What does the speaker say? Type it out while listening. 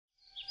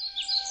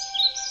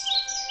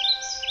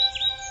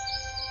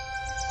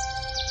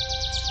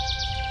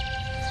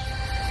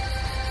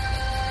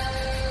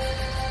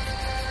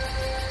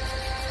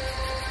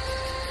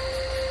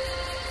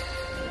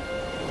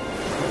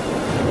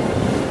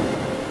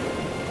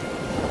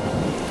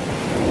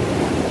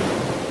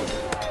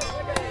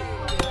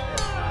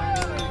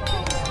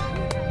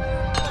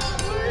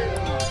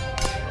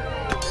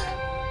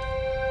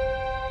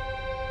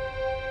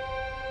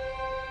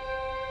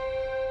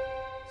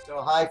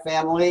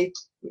family.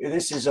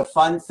 This is a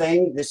fun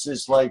thing. This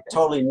is like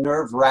totally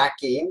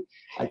nerve-wracking.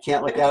 I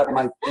can't look out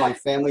at my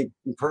family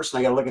in person.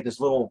 I got to look at this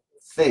little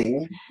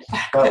thing.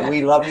 But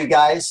we love you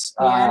guys.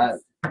 Yes.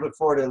 Look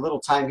forward to a little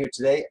time here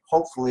today.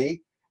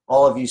 Hopefully,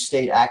 all of you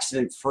stayed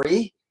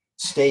accident-free,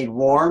 stayed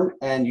warm,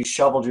 and you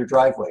shoveled your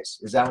driveways.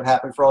 Is that what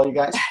happened for all you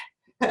guys?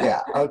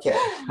 Yeah, okay.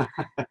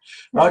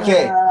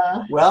 Okay,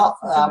 well,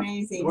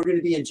 we're going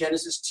to be in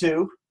Genesis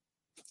 2.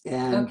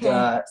 And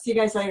okay, see you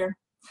guys later.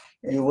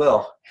 You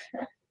will.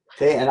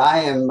 Okay, and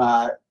I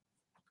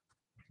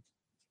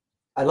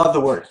love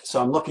the word,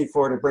 so I'm looking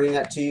forward to bringing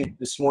that to you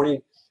this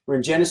morning. We're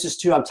in Genesis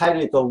 2. I'm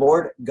titling it The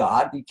Lord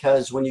God,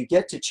 because when you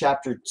get to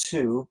chapter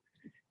 2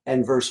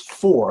 and verse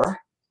 4,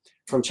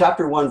 from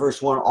chapter 1,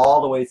 verse 1,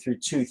 all the way through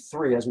 2,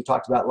 3, as we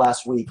talked about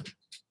last week,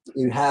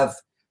 you have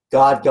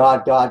God,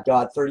 God, God,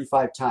 God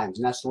 35 times,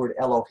 and that's the word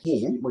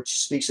Elohim, which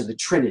speaks of the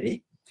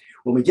Trinity.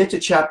 When we get to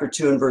chapter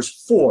 2 and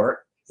verse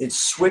 4, it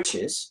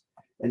switches,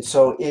 and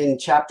so in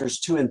chapters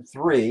 2 and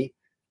 3,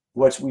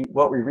 what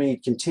we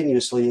read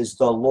continuously is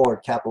the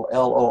Lord, capital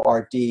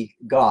L-O-R-D,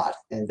 God,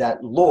 and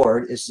that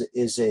Lord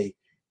is a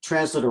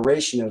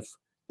transliteration of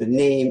the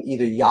name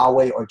either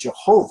Yahweh or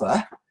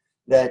Jehovah,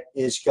 that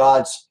is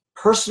God's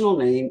personal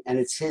name, and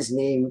it's his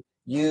name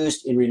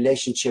used in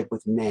relationship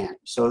with man.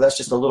 So that's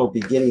just a little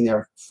beginning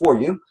there for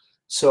you.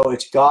 So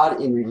it's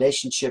God in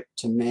relationship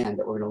to man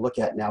that we're going to look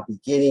at now,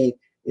 beginning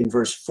in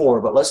verse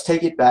 4. But let's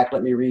take it back.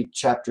 Let me read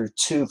chapter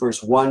 2,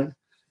 verse 1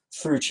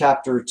 through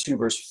chapter 2,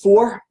 verse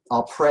 4.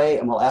 I'll pray,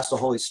 and we'll ask the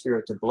Holy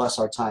Spirit to bless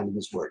our time in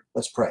his word.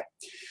 Let's pray.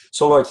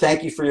 So, Lord,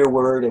 thank you for your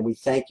word, and we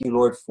thank you,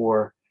 Lord,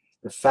 for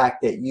the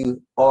fact that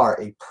you are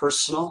a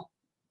personal,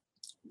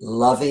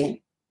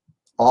 loving,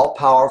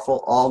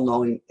 all-powerful,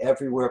 all-knowing,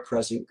 everywhere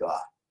present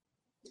God.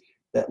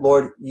 That,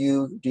 Lord,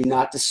 you do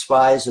not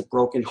despise the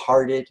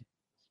brokenhearted.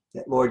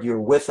 That, Lord,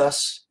 you're with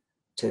us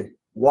to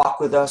walk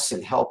with us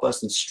and help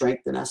us and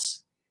strengthen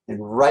us. And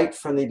right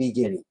from the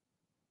beginning,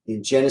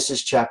 in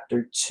Genesis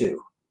chapter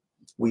 2,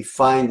 we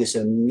find this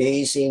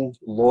amazing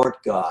Lord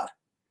God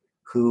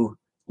who,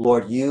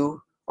 Lord,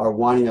 you are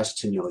wanting us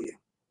to know you.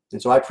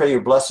 And so I pray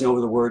your blessing over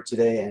the word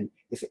today. And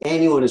if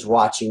anyone is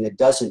watching that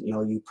doesn't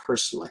know you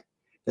personally,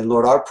 then,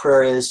 Lord, our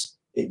prayer is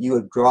that you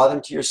would draw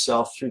them to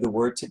yourself through the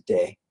word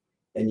today,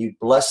 and you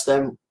bless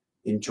them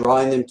in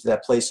drawing them to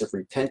that place of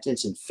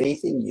repentance and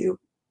faith in you.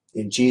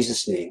 In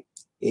Jesus' name,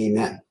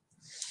 amen.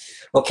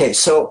 Okay,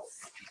 so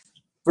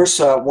verse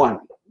 1.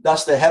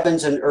 Thus the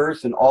heavens and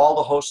earth and all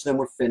the hosts of them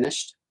were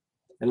finished.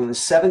 And on the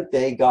seventh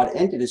day, God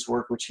ended his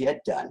work which he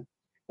had done.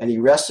 And he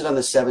rested on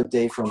the seventh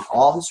day from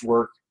all his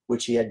work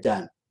which he had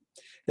done.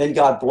 Then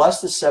God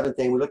blessed the seventh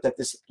day. We looked at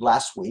this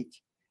last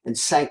week, and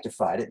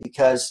sanctified it,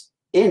 because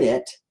in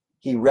it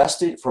he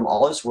rested from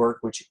all his work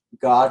which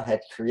God had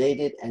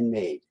created and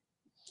made.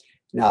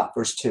 Now,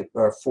 verse 2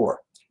 or 4.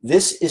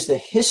 This is the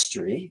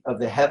history of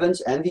the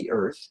heavens and the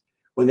earth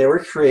when they were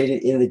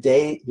created in the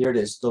day, here it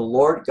is, the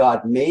Lord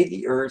God made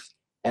the earth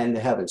and the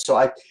heavens.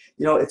 So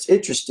it's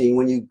interesting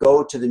when you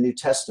go to the New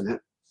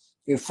Testament,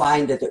 you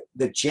find that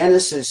the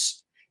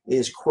Genesis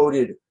is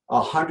quoted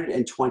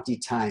 120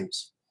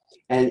 times.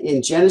 And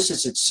in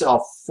Genesis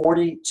itself,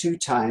 42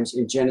 times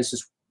in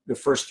Genesis, the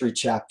first 3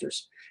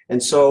 chapters.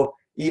 And so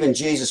even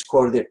Jesus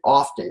quoted it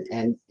often.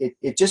 And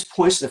it just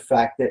points to the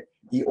fact that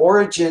the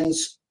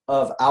origins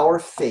of our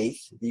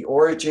faith, the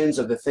origins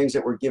of the things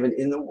that were given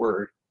in the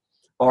Word,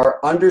 are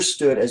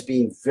understood as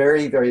being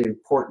very, very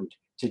important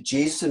to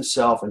Jesus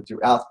himself and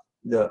throughout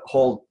the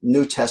whole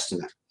New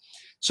Testament.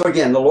 So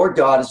again, the Lord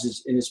God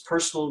is in his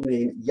personal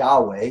name,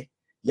 Yahweh,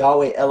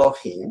 Yahweh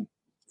Elohim,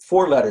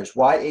 4 letters,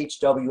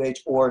 YHWH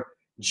or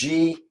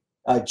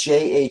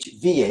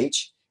JHVH,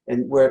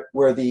 and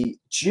where the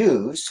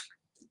Jews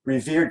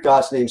revered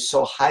God's name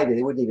so highly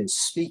they wouldn't even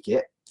speak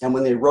it, and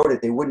when they wrote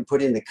it, they wouldn't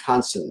put in the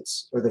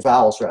consonants, or the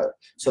vowels rather.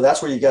 So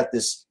that's where you got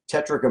this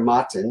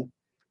tetragrammaton,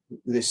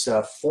 this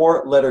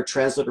 4-letter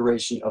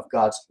transliteration of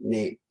God's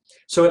name.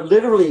 So it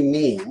literally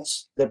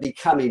means the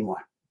becoming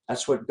one.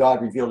 That's what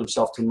God revealed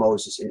himself to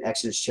Moses in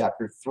Exodus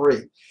chapter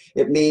 3.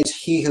 It means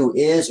he who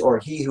is, or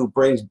he who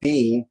brings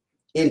being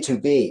into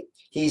being.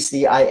 He's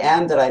the I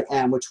am that I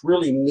am, which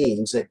really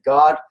means that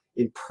God,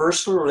 in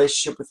personal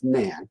relationship with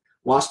man,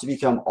 wants to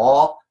become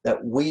all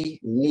that we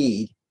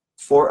need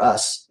for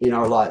us in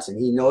our lives. And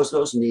he knows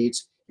those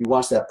needs. He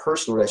wants that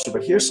personal relationship.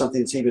 But here's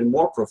something that's even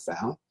more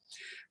profound.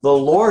 The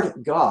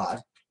Lord God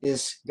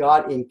is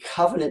God in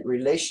covenant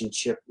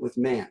relationship with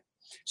man.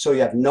 So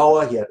you have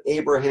Noah, you have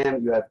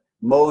Abraham, you have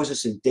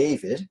Moses and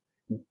David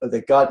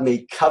that God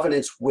made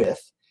covenants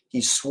with.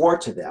 He swore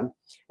to them.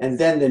 And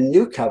then the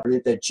new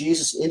covenant that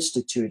Jesus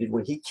instituted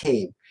when he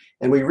came.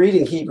 And we read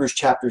in Hebrews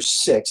chapter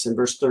 6 and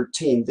verse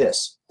 13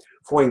 this: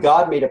 for when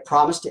God made a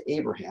promise to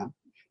Abraham,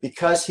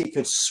 because he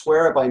could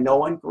swear by no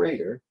one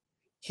greater,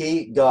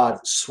 he, God,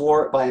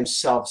 swore by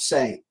himself,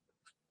 saying,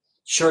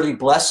 surely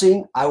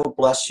blessing, I will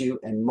bless you,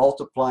 and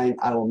multiplying,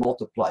 I will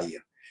multiply you.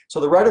 So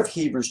the writer of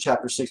Hebrews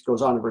chapter 6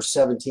 goes on in verse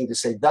 17 to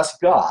say, thus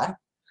God,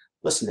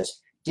 listen to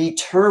this,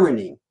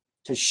 determining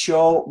to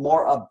show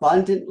more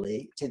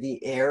abundantly to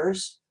the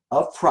heirs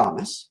of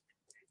promise,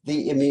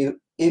 the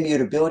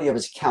immutability of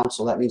his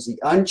counsel. That means the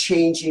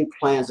unchanging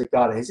plans of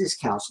God as his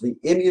counsel,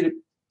 the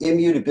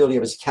immutability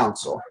of his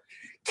counsel,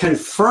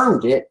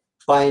 confirmed it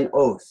by an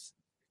oath,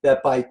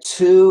 that by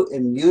two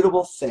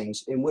immutable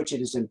things in which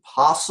it is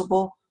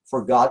impossible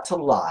for God to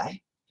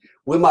lie,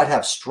 we might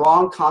have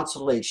strong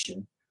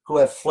consolation, who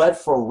have fled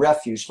for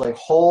refuge, lay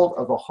hold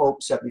of the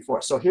hope set before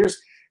us. So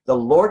here's the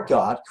Lord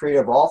God,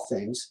 creator of all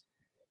things.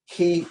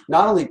 He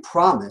not only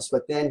promised,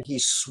 but then he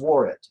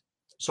swore it.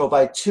 So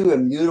by two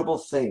immutable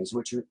things,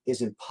 which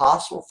is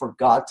impossible for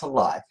God to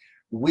lie,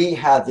 we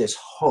have this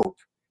hope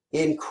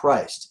in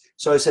Christ.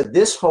 So I said,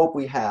 this hope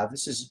we have,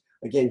 this is,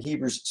 again,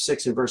 Hebrews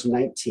 6 and verse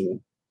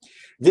 19.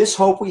 This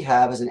hope we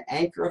have is an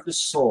anchor of the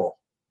soul.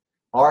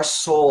 Our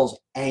soul's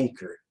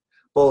anchored,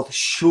 both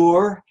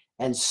sure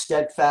and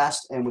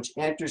steadfast, and which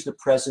enters the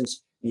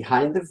presence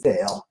behind the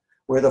veil,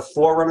 where the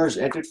forerunners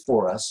entered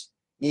for us,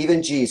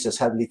 even Jesus,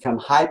 having become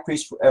high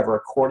priest forever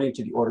according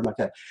to the order of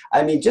Melchizedek.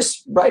 I mean,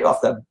 just right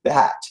off the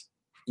bat,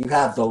 you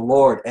have the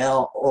Lord,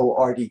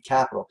 L-O-R-D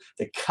capital,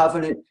 the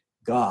covenant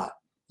God,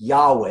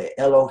 Yahweh,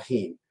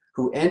 Elohim,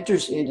 who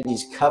enters into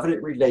these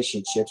covenant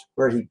relationships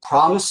where he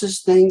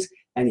promises things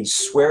and he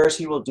swears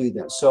he will do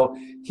them. So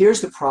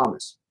here's the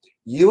promise.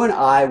 You and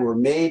I were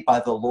made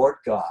by the Lord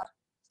God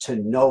to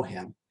know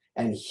him,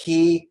 and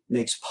he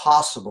makes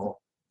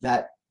possible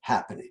that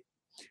happening.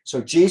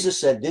 So Jesus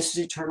said, this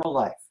is eternal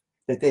life,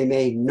 that they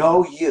may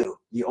know you,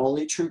 the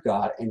only true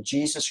God, and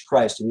Jesus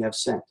Christ, whom you have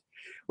sent.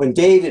 When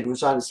David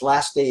was on his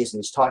last days and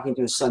he's talking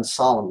to his son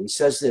Solomon, he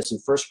says this in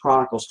 1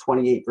 Chronicles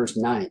 28, verse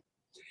 9.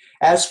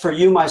 As for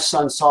you, my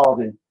son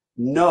Solomon,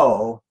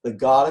 know the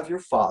God of your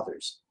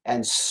fathers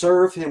and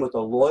serve him with a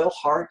loyal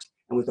heart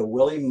and with a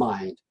willing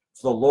mind.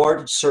 For the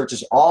Lord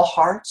searches all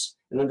hearts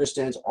and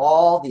understands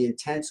all the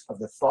intents of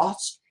the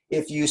thoughts.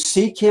 If you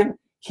seek him,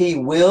 he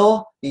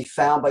will be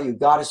found by you.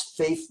 God is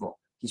faithful.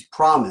 He's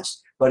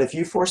promised. But if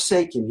you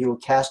forsake him, he will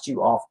cast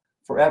you off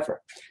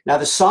forever. Now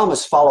the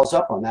psalmist follows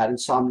up on that in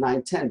Psalm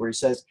 9:10, where he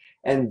says,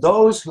 and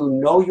those who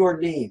know your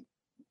name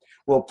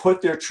will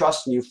put their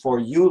trust in you, for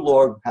you,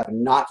 Lord, have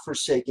not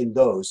forsaken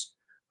those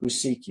who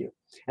seek you.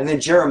 And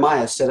then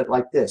Jeremiah said it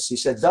like this. He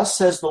said, thus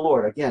says the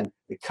Lord, again,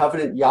 the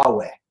covenant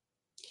Yahweh,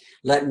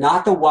 let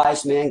not the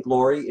wise man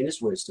glory in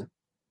his wisdom.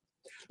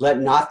 Let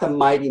not the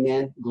mighty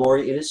man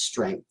glory in his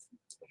strength,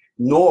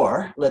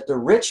 nor let the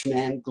rich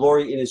man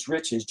glory in his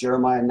riches,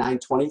 Jeremiah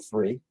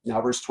 9:23,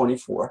 now verse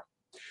 24.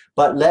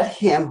 But let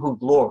him who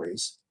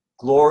glories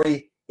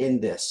glory in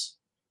this,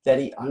 that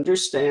he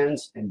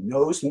understands and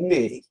knows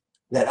me,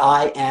 that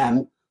I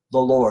am the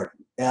Lord,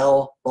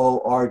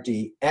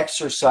 L-O-R-D,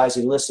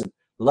 exercising, listen,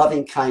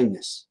 loving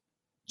kindness,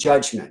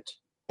 judgment,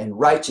 and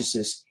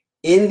righteousness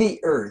in the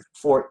earth,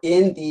 for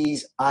in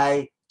these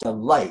I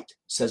delight,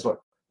 says Lord,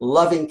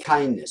 loving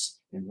kindness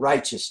and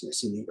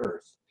righteousness in the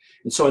earth.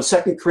 And so in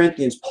 2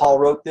 Corinthians, Paul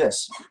wrote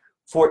this,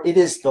 for it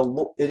is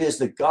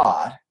the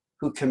God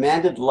who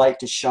commanded light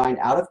to shine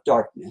out of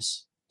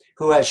darkness,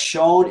 who has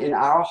shown in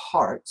our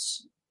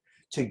hearts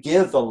to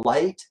give the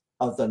light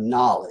of the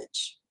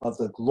knowledge of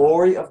the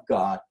glory of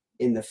God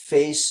in the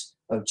face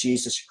of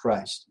Jesus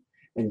Christ.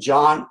 And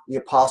John the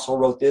apostle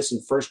wrote this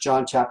in 1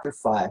 John chapter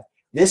 5.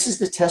 This is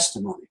the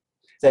testimony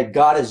that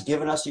God has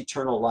given us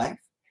eternal life,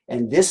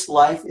 and this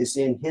life is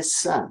in his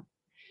Son.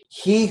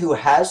 He who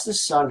has the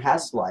Son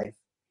has life,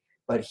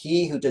 but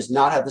he who does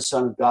not have the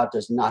Son of God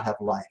does not have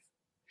life.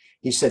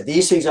 He said,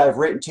 these things I have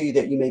written to you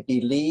that you may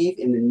believe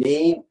in the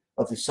name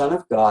of the Son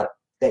of God,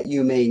 that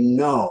you may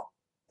know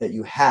that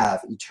you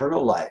have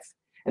eternal life,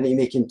 and that you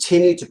may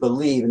continue to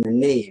believe in the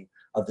name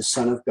of the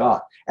Son of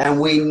God. And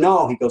we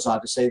know, he goes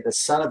on to say, the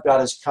Son of God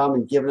has come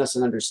and given us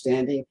an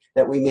understanding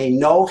that we may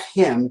know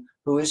him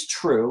who is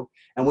true,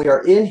 and we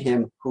are in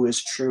him who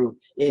is true,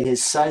 in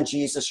his Son,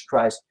 Jesus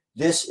Christ.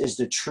 This is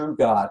the true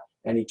God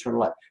and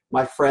eternal life.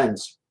 My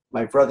friends,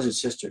 my brothers and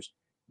sisters,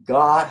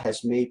 God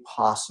has made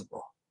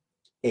possible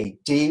a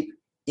deep,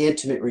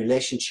 intimate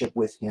relationship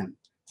with him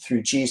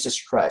through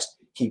Jesus Christ.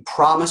 He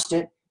promised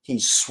it. He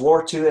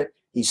swore to it.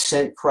 He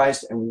sent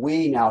Christ, and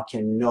we now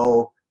can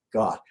know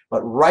God.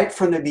 But right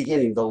from the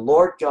beginning, the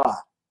Lord God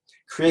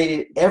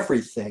created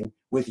everything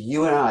with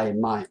you and I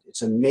in mind.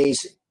 It's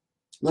amazing.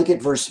 Look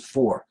at verse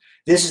 4.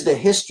 This is the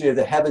history of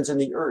the heavens and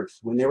the earth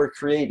when they were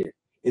created,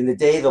 in the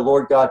day the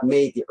Lord God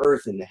made the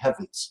earth and the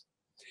heavens.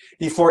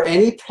 Before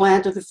any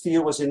plant of the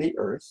field was in the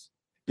earth,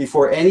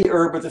 before any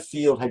herb of the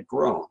field had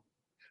grown,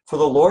 for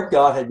the Lord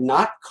God had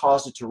not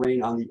caused it to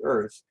rain on the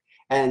earth,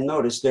 and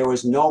notice there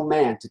was no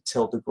man to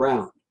till the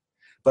ground.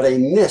 But a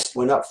mist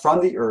went up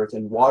from the earth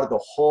and watered the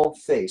whole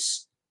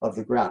face of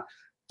the ground.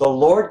 The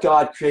Lord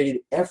God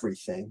created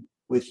everything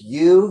with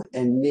you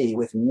and me,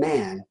 with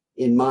man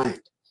in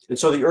mind. And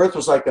so the earth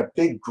was like a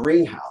big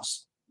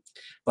greenhouse,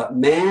 but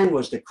man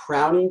was the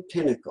crowning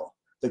pinnacle,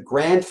 the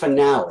grand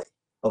finale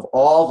of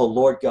all the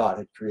Lord God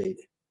had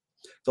created.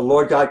 The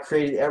Lord God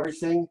created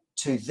everything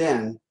to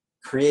then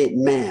create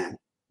man.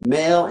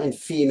 Male and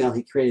female,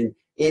 he created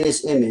in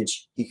his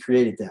image, he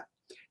created them.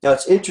 Now,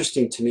 it's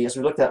interesting to me, as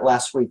we looked at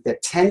last week,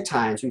 that 10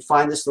 times we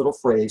find this little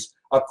phrase,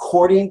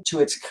 according to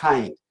its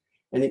kind.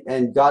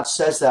 And God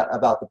says that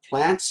about the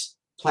plants,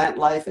 plant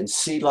life and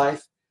seed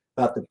life,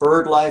 about the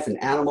bird life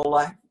and animal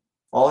life,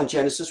 all in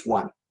Genesis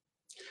 1.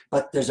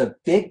 But there's a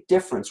big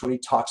difference when he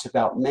talks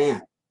about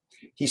man.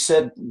 He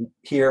said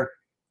here,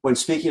 when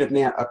speaking of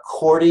man,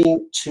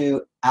 according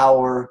to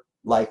our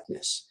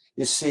likeness.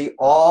 You see,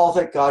 all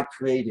that God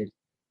created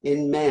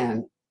in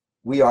man,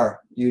 we are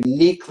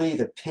uniquely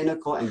the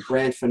pinnacle and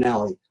grand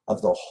finale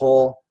of the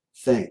whole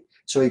thing.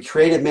 So he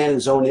created man in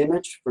his own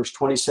image, verse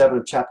 27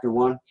 of chapter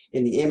 1.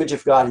 In the image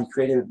of God, he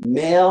created them,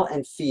 male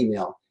and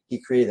female,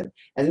 he created them.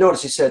 And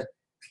notice he said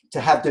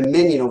to have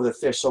dominion over the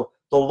fish. So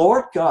the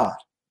Lord God,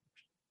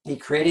 he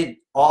created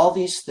all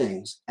these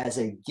things as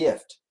a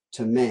gift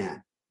to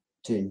man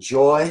to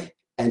enjoy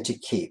and to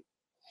keep.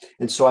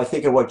 And so I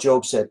think of what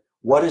Job said,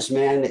 what is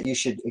man that you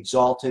should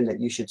exalt him,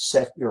 that you should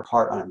set your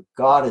heart on him?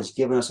 God has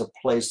given us a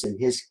place in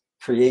his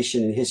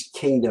creation, in his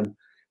kingdom,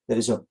 that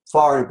is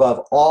far and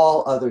above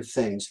all other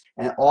things.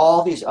 And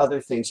all these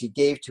other things he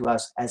gave to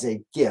us as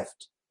a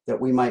gift that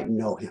we might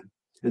know him.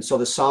 And so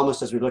the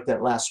psalmist, as we looked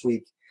at last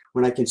week,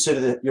 when I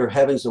consider your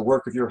heavens, the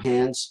work of your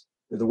hands,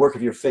 the work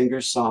of your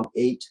fingers, Psalm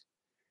 8,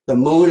 the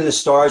moon and the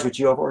stars which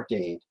you have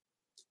ordained.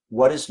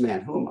 What is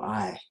man? Who am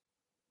I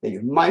that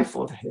you're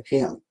mindful of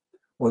him,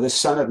 or the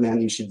Son of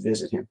Man, you should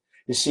visit him?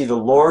 You see, the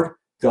Lord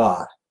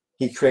God,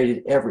 he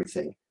created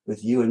everything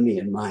with you and me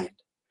in mind.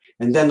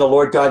 And then the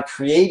Lord God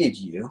created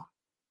you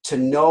to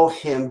know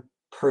him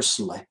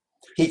personally.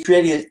 He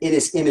created you in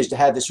his image to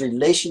have this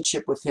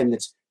relationship with him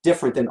that's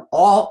different than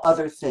all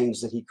other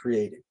things that he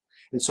created.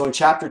 And so in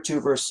chapter 2,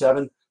 verse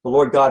 7, the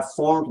Lord God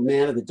formed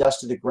man of the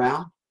dust of the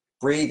ground,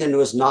 breathed into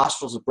his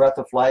nostrils the breath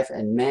of life,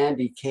 and man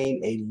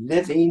became a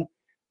living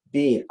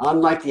being,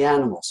 unlike the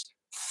animals,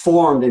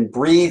 formed and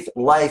breathed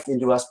life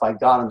into us by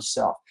God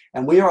himself.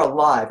 And we are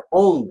alive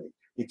only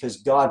because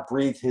God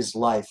breathed his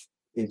life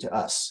into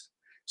us.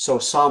 So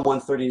Psalm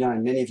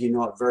 139, many of you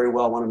know it very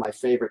well, one of my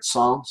favorite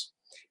Psalms.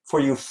 For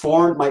you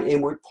formed my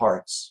inward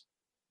parts.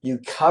 You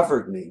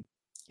covered me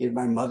in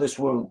my mother's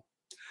womb.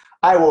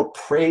 I will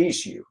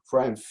praise you,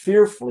 for I am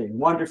fearfully and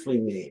wonderfully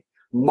made.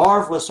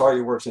 Marvelous are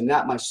your works, and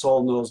that my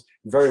soul knows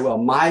very well.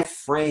 My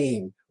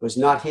frame was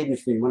not hidden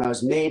from me when I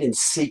was made in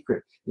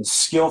secret and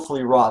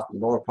skillfully wrought in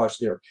the lower parts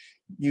of the earth.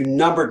 You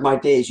numbered my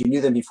days. You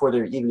knew them before they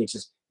were even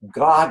existed.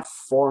 God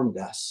formed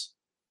us,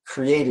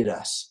 created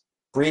us,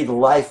 breathed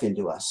life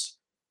into us,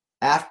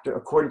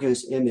 according to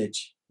his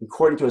image,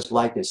 according to his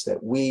likeness,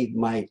 that we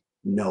might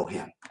know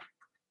him.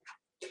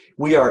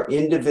 We are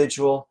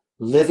individual,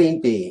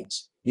 living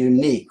beings,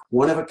 unique,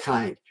 one of a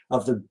kind.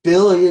 Of the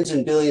billions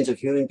and billions of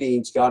human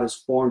beings God has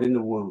formed in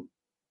the womb,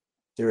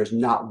 there is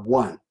not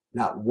one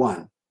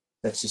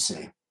that's the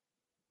same.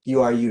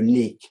 You are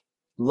unique,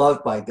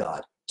 loved by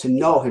God, to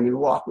know him and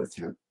walk with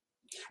him.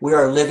 We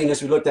are living,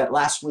 as we looked at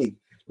last week,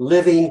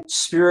 living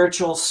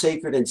spiritual,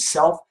 sacred, and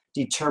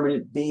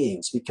self-determinate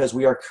beings because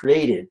we are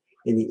created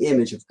in the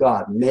image of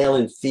God, male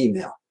and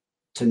female,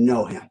 to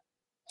know him.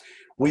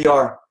 We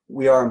are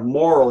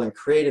moral and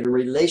creative and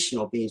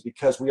relational beings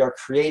because we are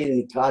created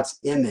in God's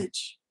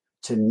image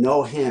to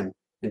know him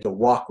and to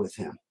walk with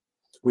him.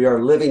 We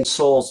are living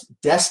souls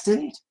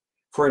destined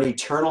for an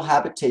eternal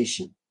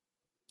habitation.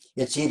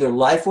 It's either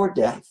life or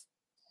death.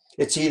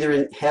 It's either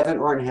in heaven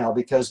or in hell,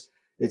 because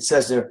it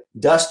says there,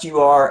 dust you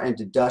are and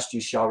to dust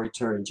you shall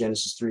return in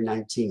Genesis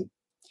 3:19.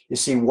 You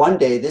see, one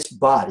day this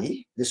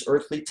body, this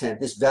earthly tent,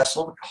 this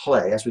vessel of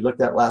clay, as we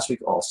looked at last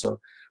week also,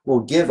 will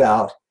give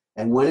out,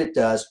 and when it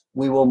does,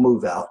 we will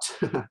move out.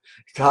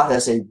 God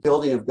has a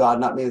building of God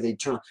not made with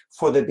eternal,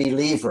 for the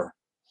believer.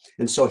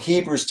 And so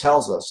Hebrews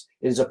tells us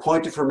it is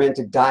appointed for men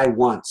to die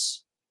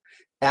once.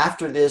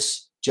 After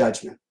this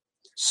judgment,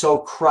 so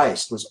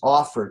Christ was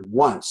offered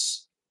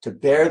once to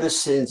bear the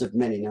sins of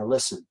many. Now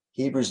listen,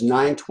 Hebrews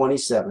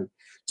 9:27.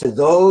 To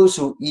those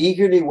who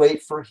eagerly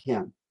wait for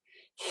him,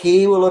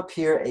 he will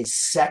appear a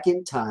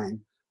second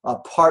time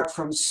apart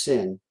from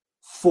sin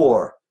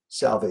for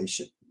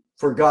salvation.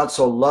 For God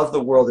so loved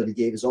the world that he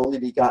gave his only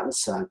begotten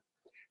Son,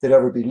 that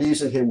whoever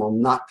believes in him will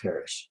not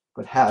perish,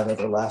 but have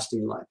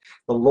everlasting life.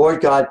 The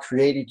Lord God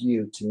created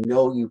you to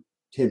know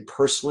him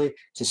personally,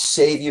 to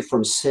save you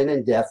from sin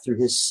and death through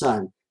his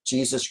Son,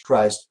 Jesus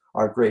Christ,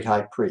 our great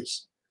high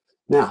priest.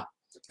 Now,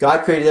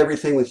 God created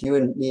everything with you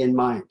and me in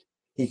mind.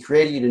 He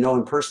created you to know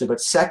him personally, but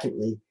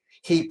secondly,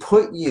 he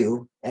put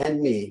you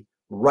and me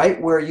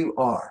right where you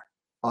are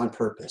on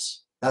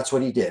purpose. That's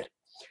what he did.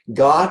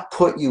 God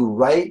put you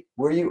right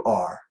where you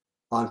are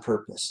on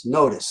purpose.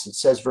 Notice, it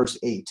says verse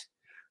 8,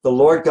 the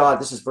Lord God,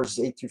 this is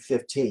verses 8 through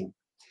 15,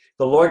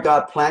 the Lord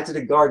God planted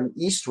a garden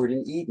eastward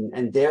in Eden,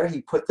 and there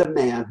he put the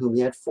man whom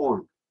he had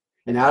formed.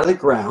 And out of the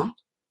ground,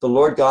 the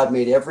Lord God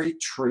made every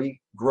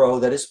tree grow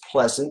that is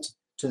pleasant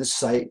to the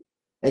sight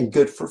and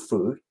good for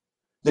food.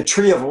 The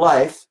tree of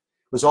life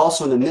was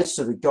also in the midst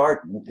of the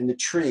garden, and the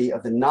tree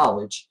of the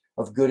knowledge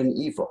of good and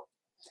evil.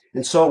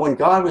 And so when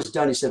God was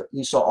done, he said,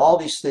 he saw all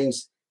these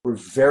things were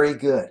very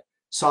good.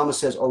 Psalmist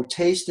says, oh,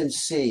 taste and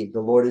see, the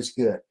Lord is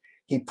good.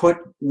 He put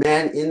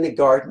man in the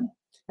garden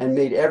and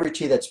made every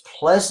tree that's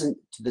pleasant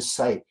to the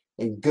sight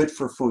and good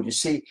for food. You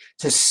see,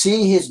 to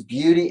see his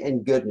beauty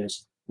and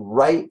goodness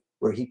right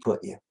where he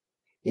put you.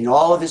 In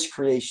all of his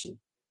creation,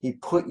 he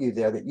put you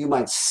there that you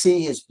might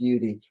see his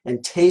beauty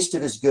and taste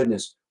of his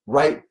goodness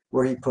right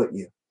where he put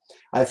you.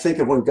 I think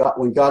of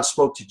when God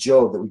spoke to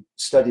Job that we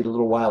studied a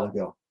little while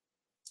ago.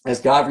 As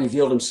God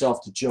revealed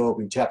himself to Job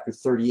in chapter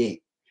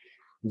 38.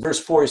 In verse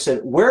 4, he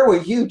said, "Where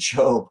were you,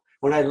 Job,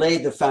 when I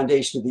laid the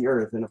foundation of the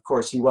earth?" And of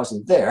course, he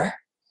wasn't there.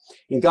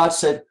 And God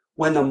said,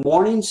 "When the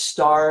morning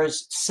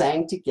stars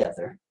sang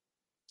together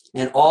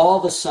and all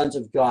the sons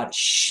of God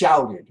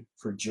shouted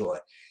for joy."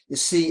 You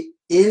see,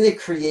 in the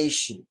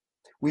creation,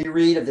 we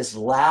read of this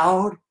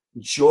loud,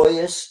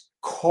 joyous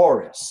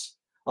chorus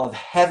of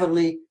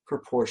heavenly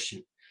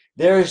proportion.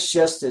 There is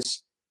just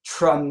this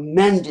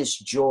tremendous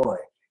joy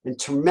and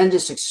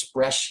tremendous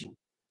expression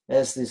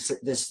as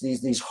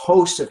these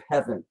hosts of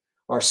heaven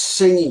are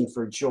singing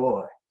for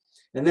joy.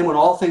 And then when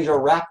all things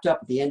are wrapped up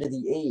at the end of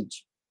the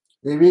age,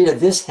 we read of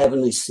this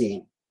heavenly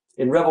scene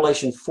in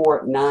Revelation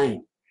 4:9.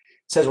 It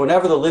says,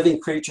 "Whenever the living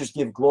creatures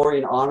give glory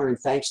and honor and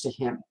thanks to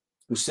him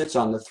who sits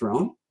on the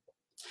throne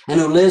and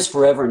who lives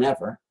forever and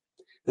ever,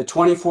 the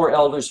 24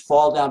 elders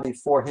fall down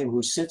before him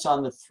who sits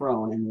on the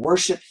throne and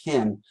worship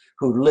him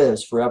who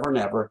lives forever and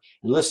ever."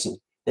 And listen,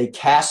 they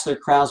cast their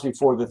crowns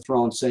before the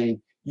throne,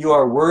 saying, "You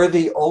are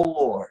worthy, O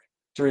Lord,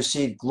 to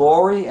receive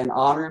glory and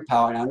honor and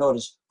power." Now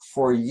notice,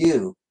 "For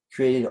you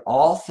created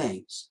all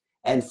things,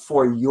 and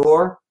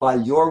by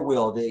your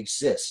will they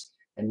exist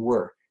and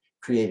were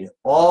created."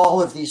 All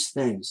of these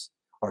things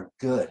are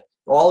good.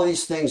 All of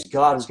these things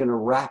God is going to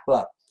wrap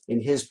up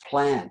in his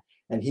plan.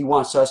 And he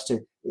wants us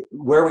to,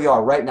 where we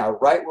are right now,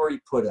 right where he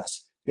put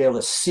us, be able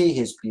to see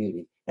his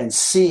beauty and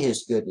see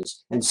his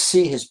goodness and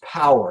see his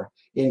power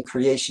in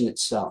creation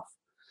itself.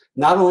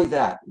 Not only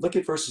that, look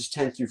at verses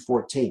 10 through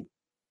 14.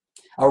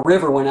 "A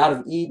river went out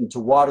of Eden to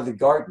water the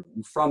garden,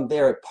 and from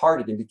there it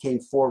parted and became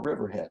 4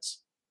 riverheads.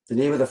 The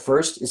name of the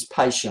first is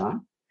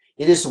Pishon.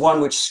 It is the one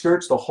which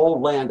skirts the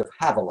whole land of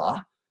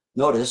Havilah."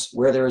 Notice,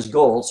 where there is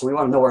gold, so we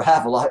want to know where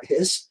Havilah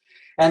is.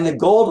 "And the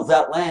gold of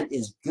that land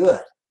is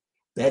good.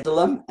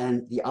 Bdellium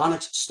and the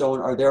onyx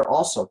stone are there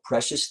also,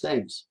 precious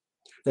things.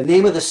 The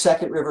name of the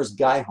second river is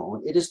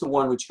Gihon. It is the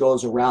one which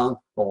goes around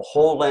the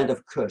whole land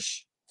of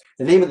Cush.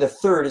 The name of the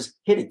third is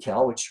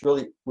Hiddekel,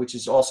 which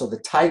is also the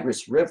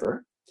Tigris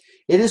River.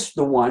 It is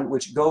the one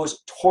which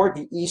goes toward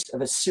the east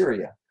of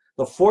Assyria.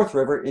 The fourth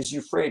river is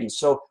Euphrates."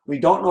 So we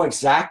don't know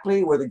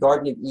exactly where the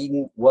Garden of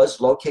Eden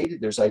was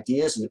located. There's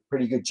ideas and a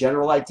pretty good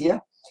general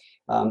idea.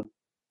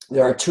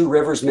 There are 2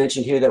 rivers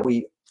mentioned here that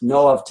we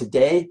know of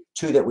today,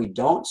 2 that we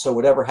don't. So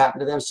whatever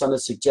happened to them, some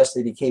have suggested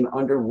they became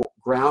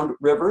underground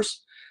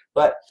rivers.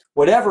 But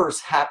whatever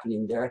is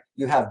happening there,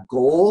 you have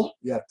gold,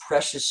 you have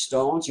precious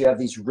stones, you have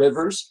these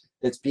rivers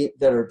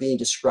that are being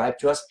described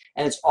to us.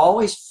 And it's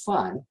always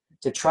fun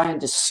to try and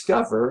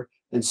discover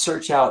and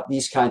search out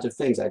these kinds of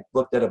things. I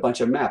looked at a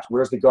bunch of maps.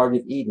 Where's the Garden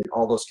of Eden?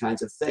 All those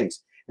kinds of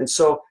things. And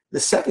so the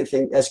second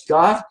thing, as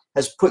God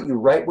has put you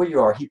right where you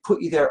are, he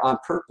put you there on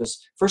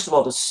purpose, first of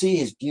all, to see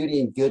his beauty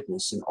and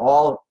goodness and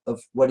all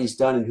of what he's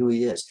done and who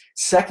he is.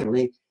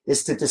 Secondly,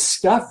 is to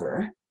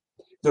discover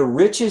the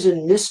riches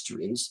and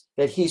mysteries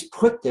that he's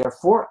put there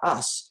for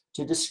us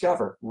to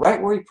discover,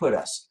 right where he put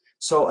us.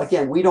 So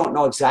again, we don't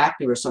know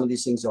exactly where some of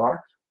these things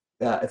are.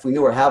 If we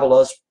knew where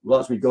Havilah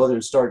was, we'd go there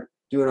and start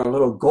doing our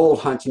little gold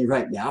hunting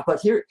right now.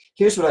 But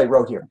here's what I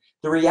wrote here.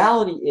 The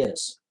reality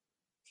is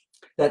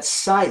that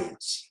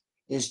science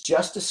is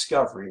just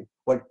discovering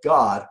what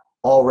God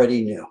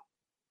already knew.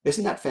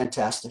 Isn't that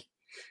fantastic?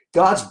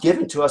 God's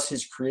given to us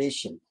his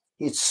creation.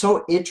 It's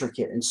so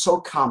intricate and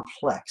so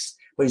complex,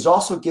 but he's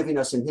also giving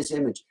us in his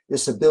image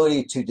this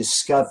ability to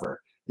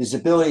discover, this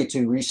ability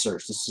to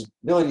research, this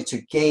ability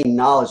to gain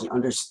knowledge and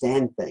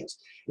understand things.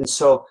 And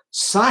so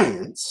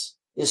science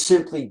is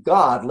simply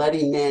God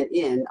letting man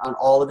in on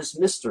all of his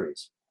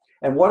mysteries.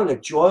 And what an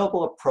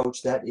enjoyable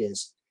approach that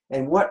is.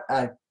 And what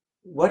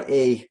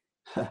a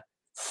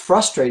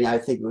frustrating, I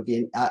think, it would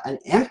be an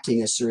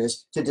emptiness there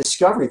is to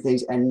discovering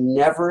things and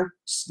never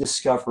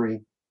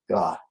discovering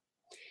God.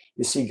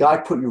 You see,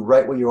 God put you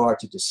right where you are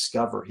to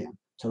discover him,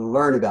 to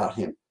learn about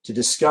him, to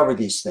discover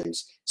these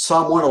things.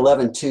 Psalm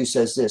 111:2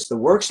 says this: "The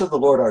works of the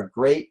Lord are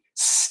great,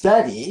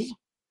 studied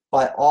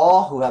by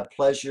all who have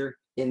pleasure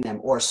in them,"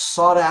 or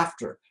sought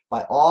after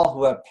by all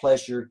who have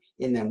pleasure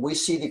in them. We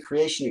see the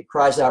creation, it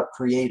cries out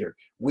creator.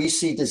 We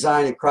see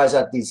design, it cries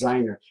out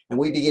designer. And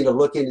we begin to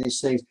look into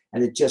these things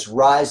and it just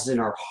rises in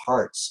our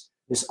hearts,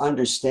 this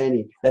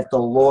understanding that the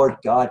Lord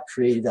God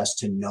created us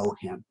to know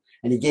him.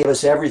 And he gave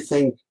us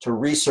everything to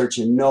research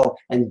and know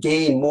and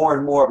gain more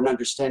and more of an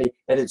understanding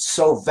that it's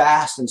so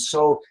vast and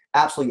so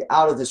absolutely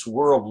out of this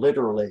world,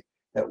 literally,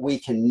 that we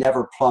can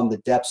never plumb the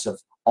depths of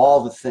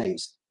all the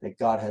things that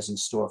God has in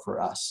store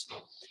for us.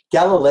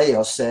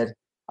 Galileo said,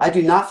 "I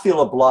do not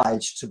feel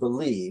obliged to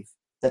believe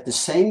that the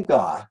same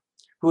God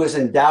who has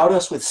endowed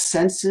us with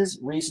senses,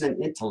 reason,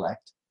 and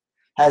intellect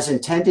has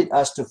intended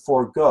us to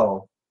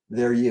forego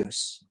their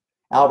use."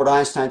 Albert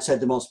Einstein said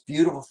the most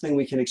beautiful thing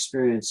we can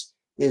experience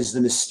is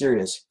the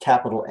mysterious,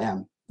 capital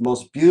M, The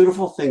most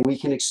beautiful thing we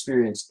can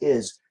experience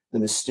is the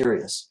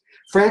mysterious.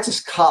 Francis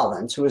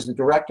Collins, who is the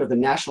director of the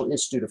National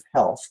Institute of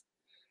Health,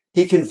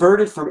 he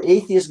converted from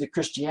atheism to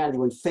Christianity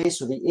when faced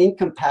with the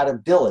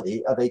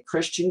incompatibility of a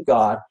Christian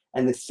God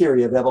and the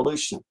theory of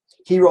evolution.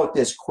 He wrote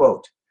this,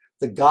 quote,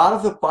 "The God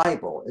of the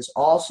Bible is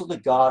also the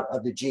God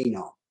of the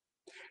genome.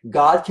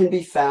 God can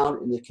be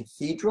found in the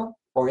cathedral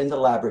or in the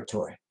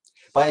laboratory.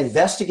 By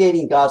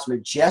investigating God's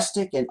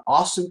majestic and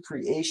awesome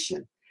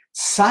creation,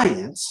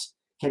 science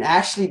can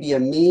actually be a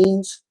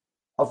means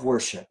of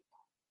worship."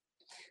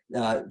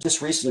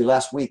 Just recently,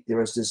 last week, there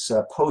was this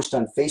post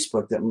on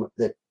Facebook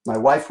that my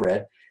wife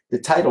read. The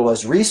title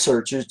was,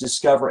 "Researchers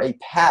Discover a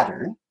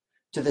Pattern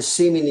to the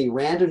Seemingly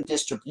Random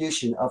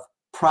Distribution of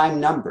Prime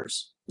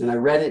Numbers." And I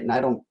read it, and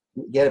I don't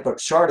get it, but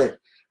Charlotte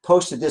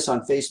posted this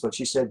on Facebook.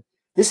 She said,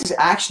 "This is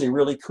actually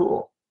really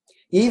cool.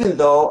 Even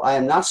though I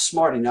am not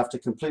smart enough to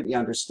completely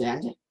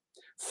understand it,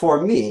 for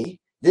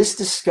me, this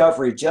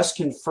discovery just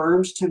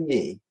confirms to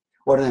me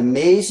what an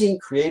amazing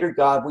creator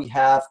God we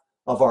have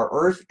of our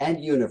earth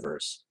and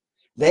universe.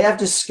 They have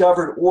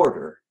discovered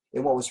order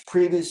in what was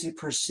previously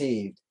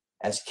perceived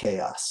as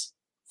chaos."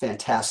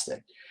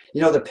 Fantastic.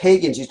 You know, the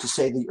pagans used to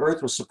say the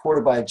earth was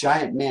supported by a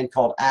giant man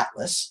called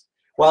Atlas,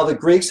 while the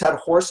Greeks had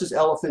horses,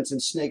 elephants,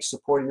 and snakes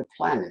supporting the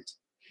planet.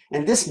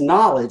 And this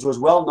knowledge was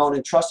well known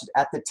and trusted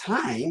at the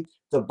time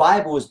the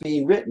Bible was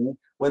being written,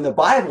 when the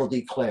Bible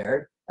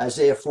declared,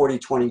 Isaiah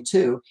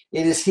 40:22,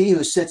 "It is he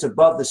who sits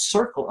above the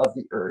circle of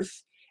the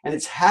earth, and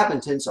its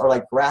inhabitants are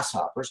like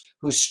grasshoppers,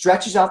 who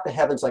stretches out the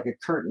heavens like a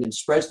curtain and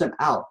spreads them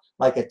out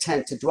like a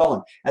tent to dwell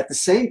in." At the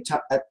same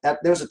time, there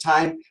was a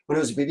time when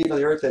it was believed on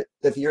the earth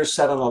that the earth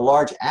sat on a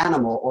large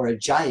animal or a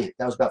giant.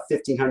 That was about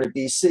 1500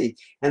 BC.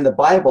 And the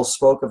Bible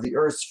spoke of the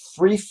earth's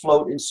free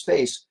float in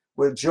space,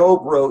 where Job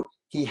wrote,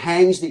 "He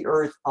hangs the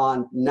earth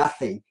on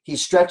nothing. He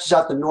stretches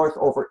out the north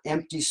over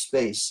empty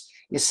space."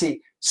 You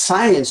see,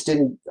 science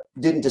didn't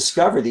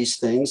discover these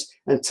things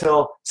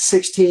until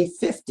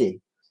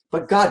 1650.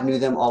 But God knew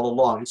them all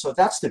along. And so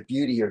that's the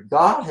beauty here.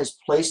 God has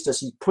placed us,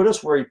 he put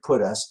us where he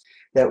put us,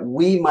 that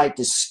we might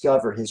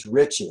discover his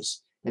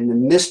riches and the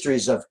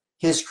mysteries of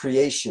his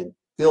creation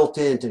built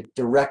in to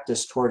direct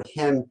us toward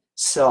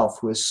himself,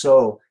 who is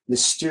so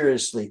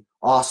mysteriously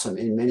awesome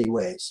in many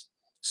ways.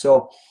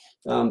 So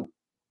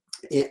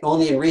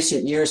only in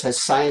recent years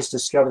has science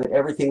discovered that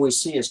everything we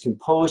see is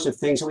composed of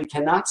things that we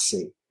cannot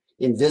see,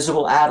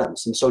 invisible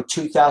atoms. And so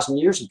 2,000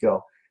 years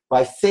ago,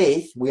 by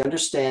faith, we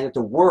understand that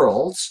the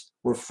worlds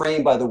were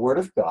framed by the word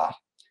of God,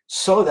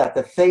 so that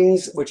the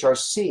things which are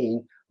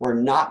seen were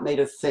not made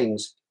of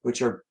things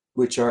which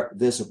are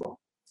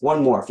visible.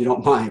 One more, if you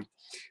don't mind.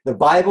 The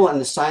Bible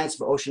and the science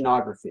of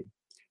oceanography.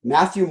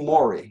 Matthew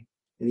Maury,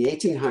 in the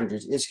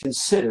 1800s, is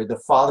considered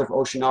the father of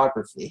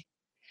oceanography.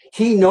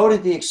 He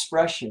noted the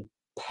expression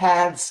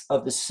 "paths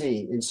of the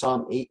sea" in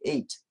Psalm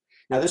 8:8.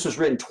 Now, this was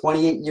written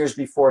 28 years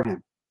before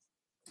him,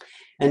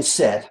 and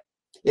said,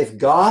 "If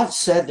God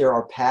said there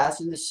are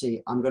paths in the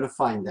sea, I'm going to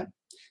find them."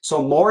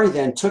 So Maury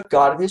then took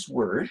God at his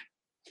word,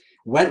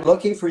 went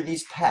looking for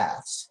these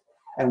paths,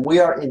 and we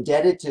are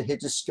indebted to his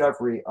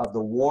discovery of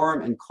the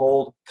warm and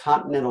cold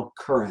continental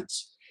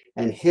currents.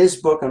 And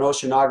his book on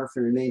oceanography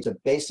remains a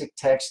basic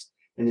text,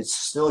 and it's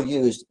still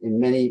used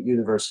in many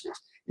universities.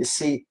 You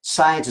see,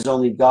 science is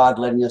only God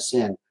letting us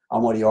in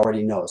on what he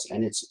already knows,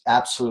 and it's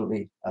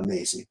absolutely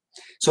amazing.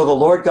 So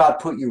the Lord God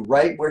put you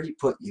right where he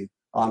put you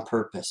on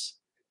purpose,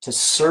 to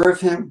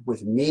serve him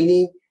with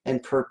meaning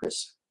and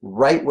purpose,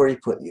 right where he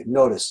put you.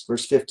 Notice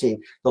verse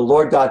 15, the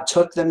Lord God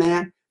took the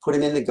man, put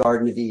him in the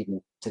Garden of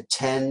Eden to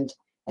tend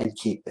and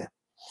keep it.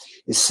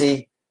 You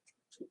see,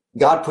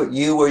 God put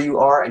you where you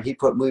are, and he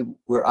put me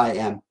where I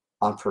am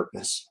on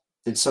purpose.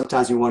 And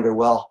sometimes we wonder,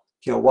 well,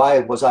 why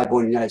was I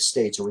born in the United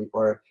States?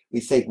 Or we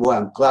think, well,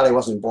 I'm glad I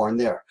wasn't born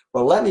there.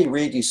 Well, let me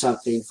read you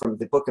something from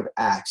the book of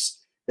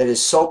Acts that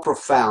is so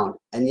profound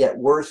and yet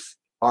worth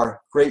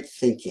our great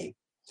thinking.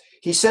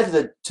 He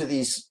said to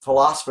these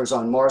philosophers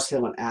on Mars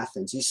Hill in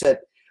Athens, he said,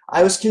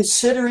 "I was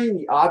considering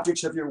the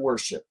objects of your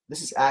worship."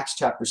 This is Acts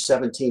chapter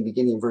 17,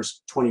 beginning in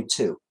verse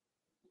 22.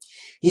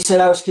 He said,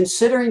 "I was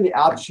considering the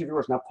objects of your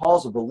worship." Now,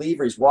 Paul's a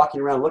believer. He's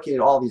walking around looking at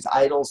all these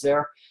idols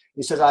there.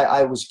 He says,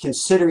 I was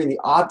considering the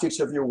objects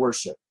of your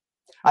worship.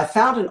 "I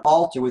found an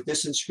altar with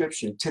this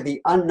inscription, 'To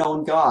the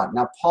unknown God.'"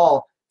 Now,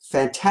 Paul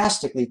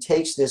fantastically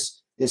takes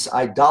this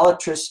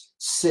idolatrous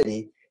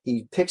city.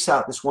 He picks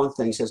out this one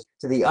thing. He says,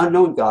 "To the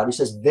unknown God." He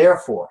says,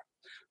 "Therefore,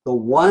 the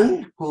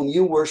one whom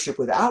you worship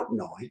without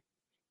knowing,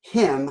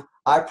 him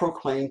I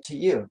proclaim to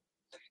you.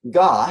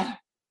 God,"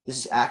 this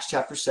is Acts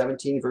chapter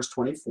 17, verse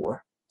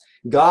 24,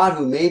 "God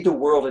who made the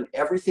world and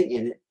everything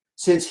in it,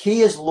 since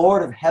he is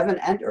Lord of heaven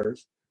and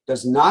earth,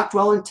 does not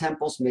dwell in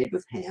temples made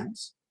with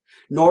hands,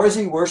 nor is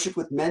he worshipped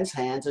with men's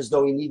hands as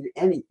though he needed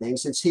anything,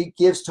 since he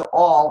gives to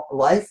all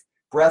life,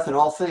 breath, and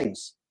all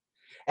things.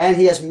 And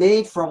he has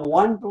made from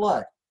one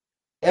blood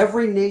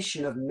every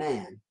nation of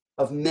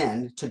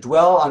men to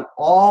dwell on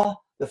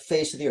all the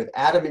face of the earth."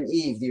 Adam and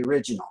Eve, the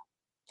original.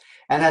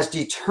 "And has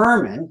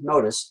determined,"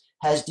 notice,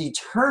 "has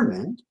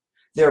determined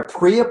their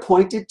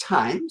pre-appointed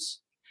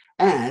times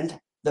and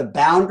the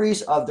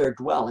boundaries of their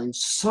dwelling,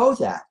 so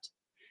that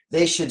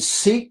they should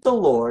seek the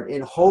Lord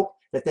in hope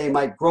that they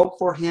might grope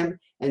for him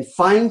and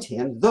find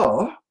him,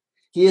 though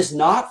he is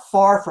not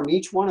far from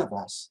each one of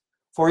us.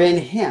 For in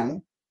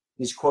him,"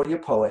 he's quoting a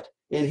poet,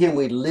 "in him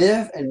we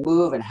live and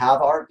move and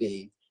have our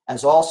being,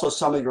 as also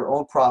some of your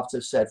own prophets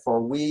have said,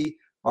 for we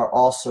are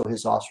also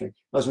his offspring."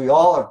 Because we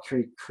all are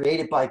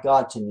created by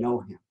God to know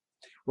him.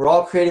 We're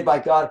all created by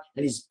God,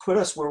 and he's put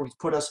us where he's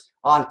put us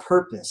on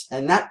purpose.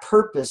 And that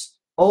purpose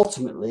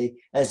ultimately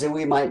is that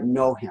we might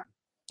know him,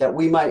 that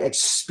we might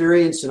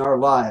experience in our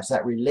lives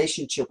that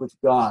relationship with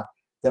God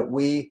that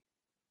we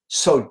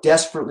so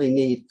desperately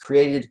need,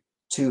 created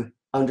to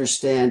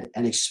understand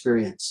and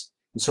experience.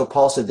 And so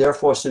Paul said,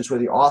 therefore, since we're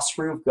the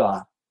offspring of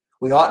God,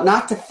 we ought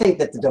not to think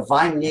that the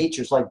divine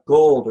nature is like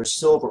gold or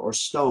silver or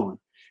stone,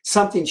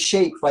 something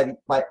shaped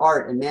by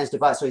art and man's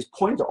device. So he's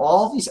pointing to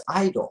all these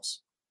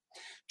idols.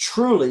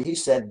 Truly, he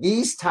said,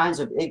 these times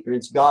of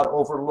ignorance God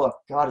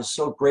overlooked. God is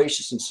so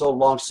gracious and so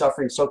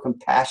long-suffering, so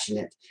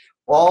compassionate,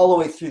 all the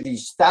way through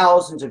these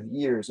thousands of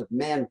years of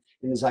man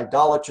in his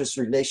idolatrous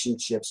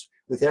relationships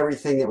with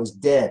everything that was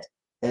dead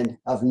and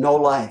of no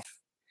life.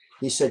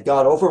 He said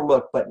God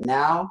overlooked, but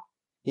now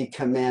he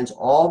commands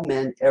all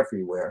men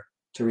everywhere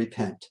to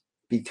repent,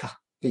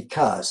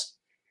 because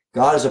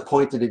God has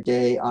appointed a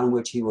day on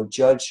which he will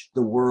judge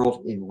the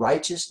world in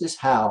righteousness.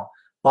 How?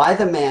 By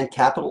the man,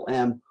 capital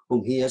M,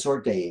 whom he has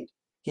ordained.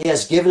 He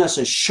has given us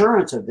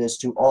assurance of this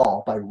to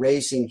all by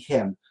raising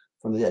him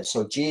from the dead.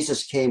 So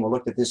Jesus came. We'll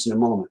look at this in a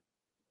moment.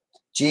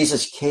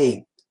 Jesus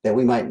came that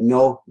we might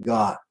know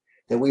God,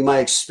 that we might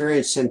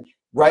experience him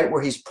right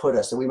where he's put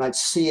us, that we might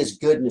see his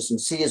goodness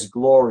and see his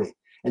glory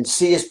and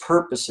see his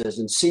purposes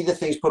and see the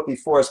things put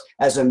before us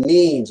as a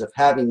means of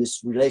having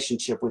this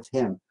relationship with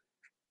him.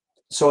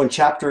 So in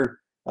chapter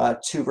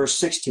 2, verse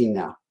 16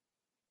 now,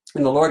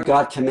 "And the Lord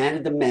God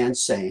commanded the man,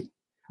 saying,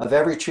 of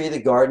every tree of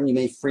the garden you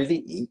may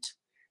freely eat,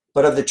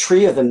 but of the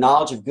tree of the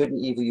knowledge of good and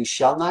evil you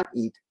shall not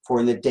eat, for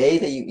in the day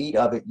that you eat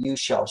of it you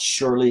shall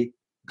surely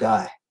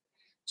die."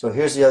 So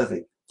here's the other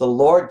thing. The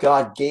Lord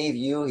God gave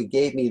you, he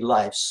gave me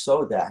life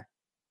so that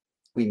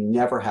we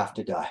never have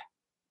to die.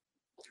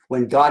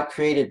 When God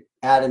created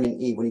Adam and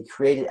Eve, when he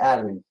created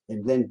Adam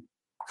and then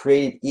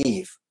created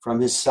Eve from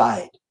his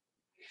side,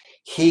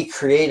 he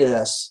created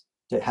us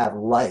to have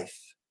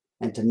life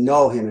and to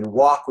know him and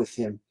walk with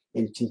him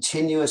in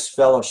continuous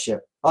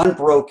fellowship,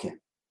 unbroken.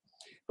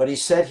 But he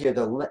said here,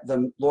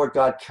 the Lord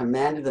God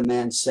commanded the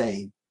man,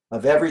 saying,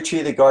 of every tree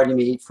of the garden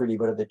you may eat freely,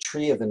 but of the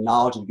tree of the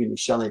knowledge of good and evil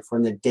shall not eat, for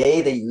in the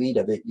day that you eat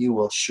of it, you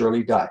will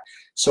surely die.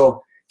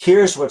 So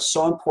here's what's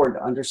so important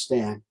to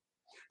understand.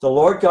 The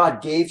Lord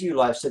God gave you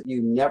life so that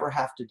you never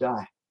have to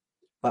die.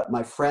 But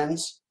my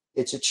friends,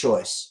 it's a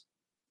choice.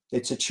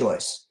 It's a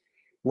choice.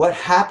 What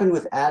happened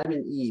with Adam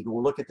and Eve, and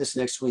we'll look at this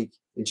next week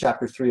in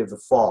chapter 3 of the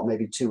fall,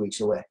 maybe 2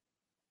 weeks away.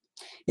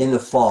 In the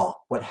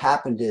fall, what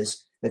happened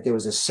is that there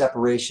was a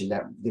separation,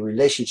 that the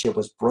relationship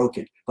was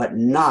broken, but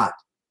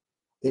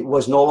it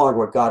was no longer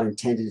what God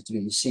intended it to be.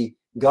 You see,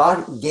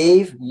 God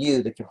gave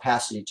you the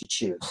capacity to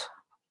choose.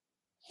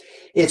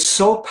 It's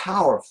so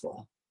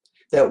powerful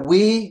that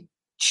we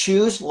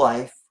choose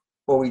life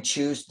or we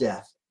choose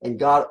death, and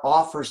God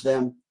offers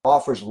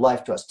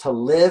life to us, to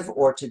live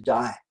or to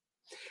die.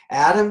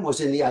 Adam was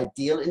in the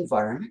ideal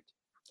environment.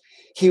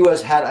 He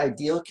had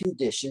ideal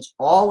conditions.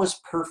 All was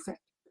perfect.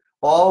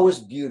 All was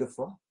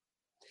beautiful.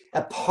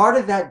 A part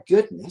of that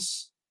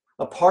goodness,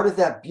 a part of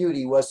that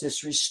beauty was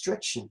this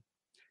restriction,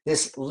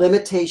 this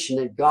limitation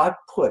that God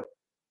put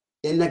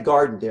in the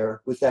garden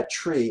there with that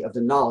tree of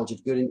the knowledge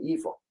of good and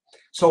evil.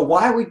 So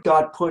why would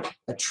God put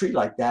a tree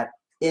like that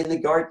in the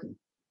garden?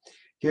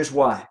 Here's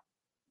why.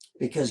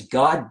 Because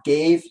God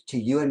gave to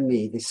you and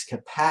me this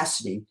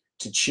capacity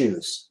to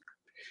choose,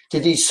 to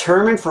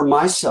determine for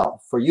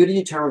myself, for you to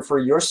determine for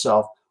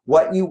yourself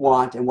what you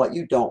want and what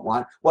you don't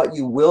want, what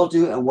you will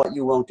do and what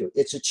you won't do.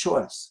 It's a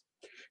choice.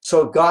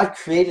 So God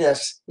created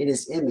us in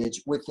his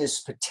image with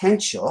this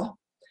potential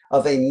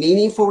of a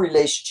meaningful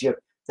relationship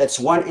that's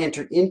one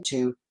entered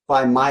into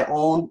by my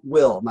own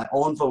will, my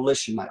own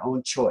volition, my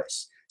own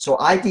choice. So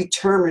I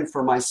determine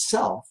for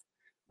myself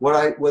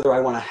whether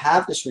I want to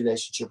have this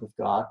relationship with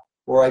God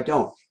or I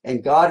don't.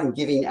 And God, in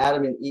giving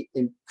Adam and Eve,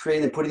 in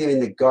creating and putting them in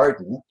the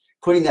garden,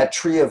 putting that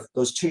tree of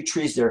those two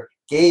trees there,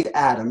 gave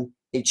Adam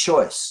a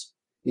choice.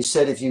 He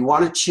said, if you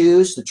want to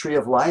choose the tree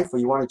of life or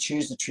you want to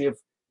choose the tree of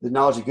the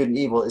knowledge of good and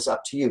evil, is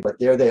up to you. But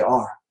there they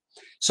are.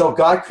 So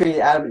God created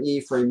Adam and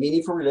Eve for a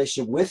meaningful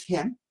relationship with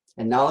him,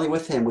 and not only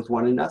with him, with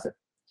one another.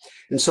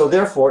 And so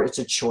therefore, it's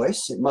a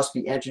choice. It must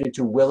be entered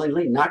into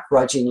willingly, not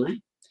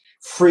grudgingly,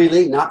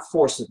 freely, not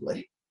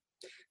forcibly.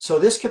 So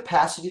this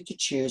capacity to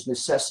choose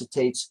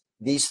necessitates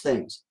these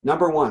things.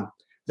 Number one,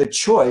 the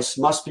choice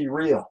must be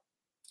real.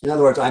 In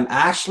other words, I'm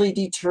actually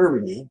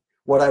determining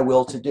what I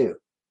will to do.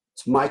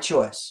 It's my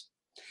choice.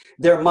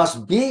 There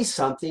must be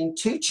something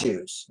to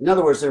choose. In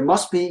other words, there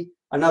must be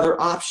another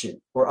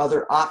option or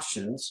other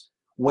options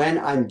when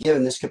I'm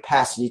given this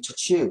capacity to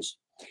choose.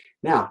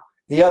 Now,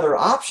 the other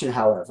option,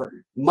 however,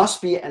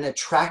 must be an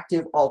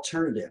attractive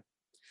alternative.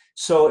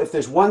 So if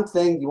there's one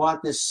thing you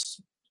want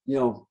this,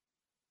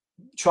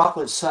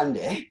 chocolate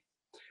sundae,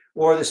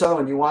 or this other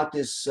one, you want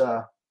this,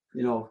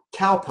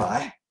 cow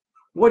pie,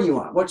 what do you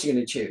want? What you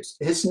going to choose?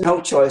 It's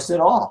no choice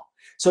at all.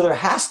 So there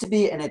has to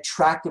be an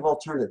attractive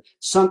alternative,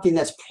 something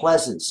that's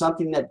pleasant,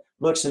 something that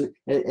looks and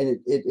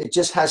it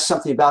just has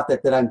something about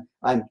that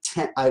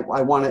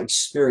I want to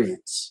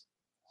experience.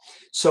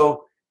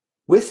 So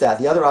with that,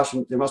 the other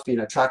option, there must be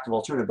an attractive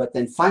alternative. But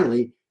then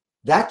finally,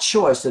 that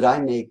choice that I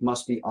make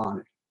must be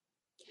honored.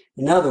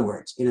 In other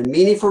words, in a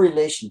meaningful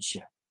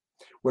relationship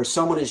where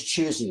someone is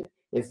choosing it,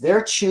 if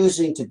they're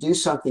choosing to do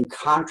something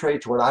contrary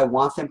to what I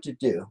want them to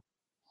do,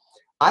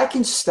 I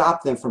can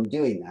stop them from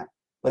doing that,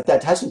 but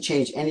that doesn't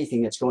change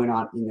anything that's going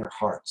on in their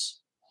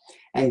hearts.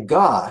 And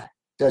God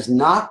does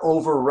not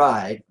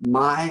override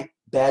my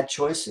bad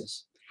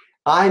choices.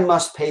 I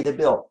must pay the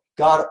bill.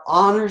 God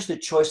honors the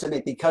choice I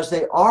make because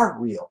they are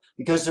real,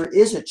 because there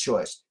is a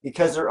choice,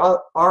 because there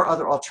are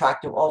other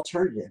attractive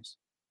alternatives.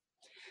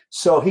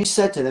 So he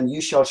said to them,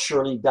 you shall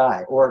surely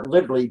die, or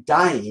literally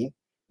dying,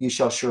 you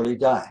shall surely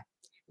die.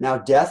 Now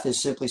death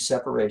is simply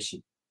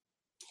separation.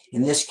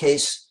 In this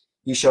case,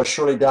 you shall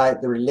surely die.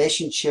 The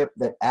relationship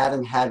that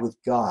Adam had with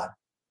God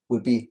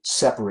would be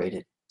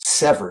separated,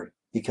 severed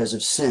because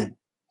of sin.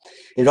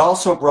 It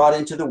also brought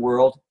into the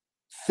world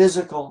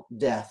physical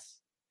death,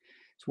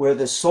 where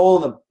the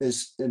soul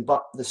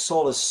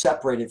is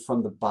separated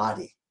from the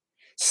body.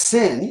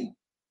 Sin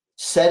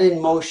set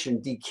in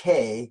motion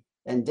decay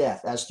and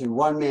death, as through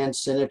one man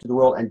sin into the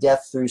world, and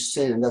death through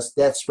sin, and thus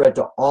death spread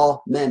to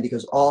all men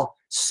because all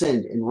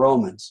sinned in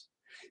Romans.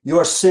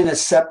 Your sin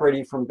is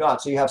separating from God.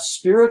 So you have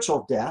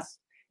spiritual death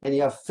and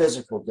you have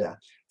physical death.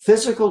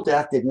 Physical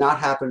death did not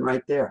happen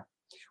right there.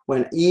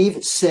 When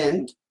Eve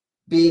sinned,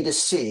 being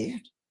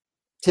deceived,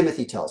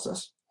 Timothy tells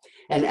us,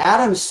 and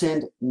Adam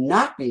sinned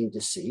not being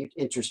deceived.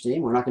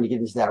 Interesting. We're not going to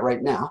get into that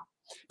right now.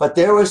 But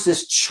there was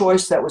this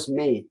choice that was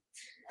made.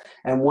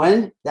 And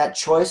when that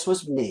choice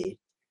was made,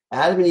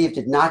 Adam and Eve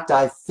did not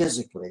die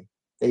physically.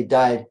 They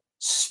died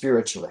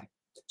spiritually.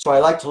 So I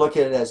like to look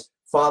at it as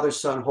Father,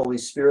 Son, Holy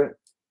Spirit,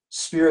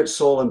 spirit,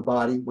 soul, and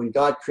body. When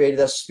God created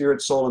us,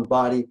 spirit, soul, and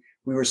body,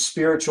 we were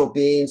spiritual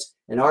beings,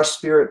 and our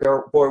spirit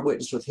bore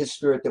witness with his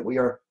spirit that we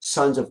are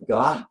sons of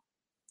God.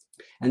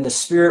 And the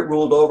spirit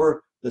ruled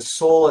over the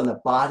soul and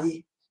the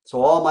body.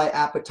 So all my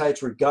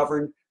appetites were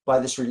governed by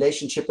this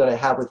relationship that I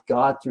have with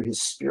God through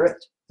his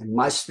spirit and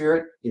my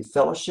spirit in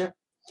fellowship.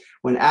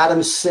 When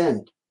Adam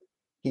sinned,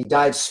 he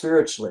died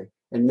spiritually,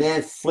 and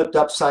man flipped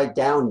upside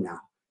down now.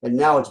 And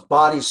now it's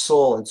body,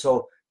 soul. And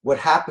so what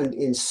happened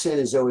in sin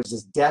is there was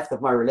this death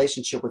of my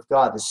relationship with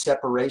God, this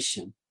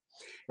separation.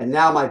 And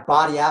now my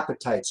body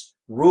appetites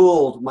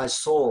ruled my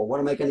soul. What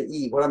am I going to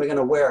eat? What am I going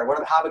to wear?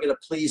 How am I going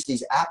to please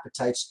these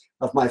appetites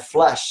of my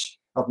flesh,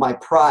 of my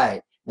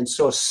pride? And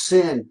so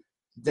sin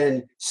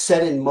then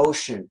set in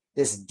motion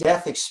this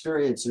death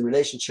experience in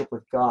relationship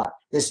with God,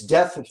 this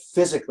death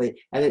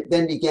physically, and it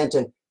then began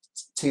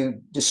to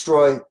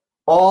destroy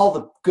all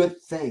the good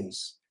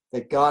things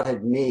that God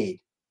had made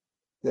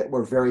that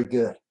were very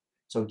good.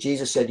 So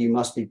Jesus said, you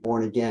must be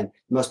born again.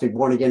 You must be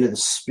born again to the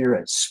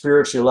Spirit,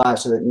 spiritually alive,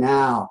 so that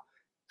now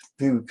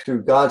through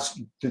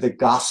the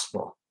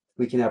gospel,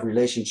 we can have a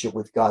relationship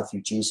with God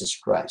through Jesus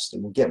Christ.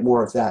 And we'll get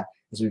more of that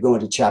as we go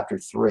into chapter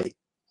 3.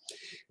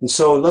 And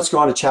so let's go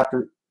on to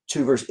chapter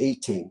 2, verse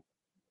 18.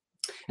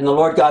 And the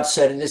Lord God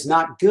said, it is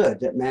not good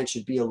that man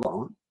should be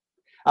alone.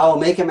 I will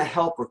make him a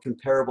helper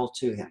comparable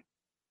to him.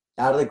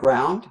 Out of the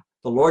ground,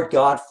 the Lord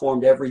God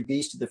formed every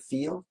beast of the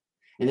field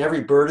and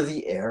every bird of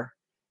the air,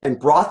 and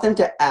brought them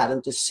to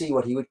Adam to see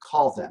what he would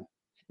call them.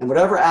 And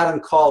whatever Adam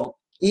called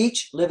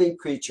each living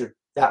creature,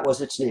 that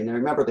was its name. Now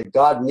remember that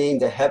God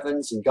named the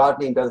heavens and God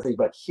named other things,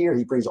 but here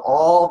he brings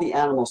all the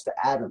animals to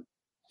Adam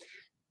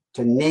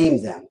to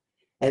name them.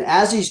 And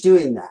as he's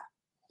doing that,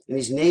 and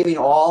he's naming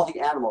all the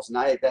animals,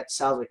 and that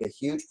sounds like a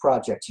huge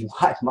project in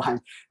my mind,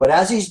 but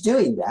as he's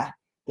doing that,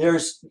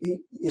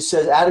 it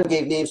says Adam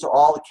gave names to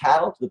all the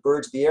cattle, to the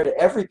birds of the air, to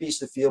every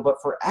beast of the field, but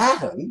for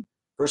Adam,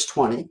 verse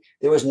 20,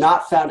 there was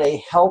not found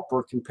a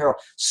helper comparable,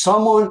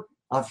 someone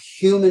of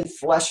human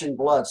flesh and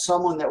blood,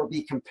 someone that would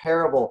be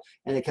comparable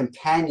and a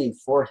companion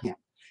for him.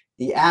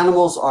 The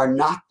animals are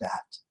not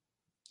that,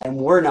 and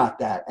we're not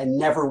that, and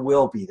never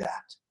will be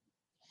that.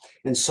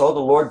 And so the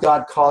Lord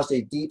God caused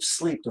a deep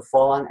sleep to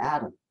fall on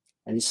Adam,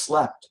 and he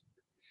slept.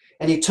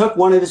 And he took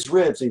one of his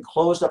ribs and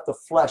closed up the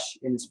flesh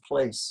in its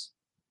place.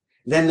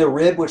 Then the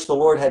rib which the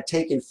Lord had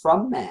taken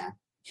from man,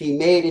 he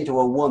made into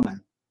a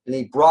woman, and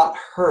he brought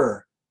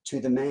her to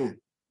the man.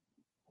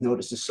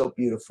 Notice it's so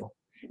beautiful.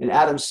 And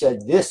Adam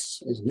said,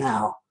 this is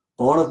now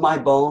bone of my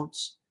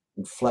bones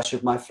and flesh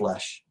of my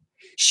flesh.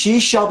 She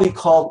shall be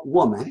called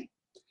woman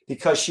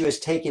because she was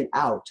taken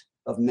out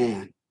of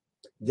man.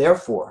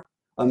 Therefore,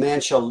 a man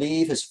shall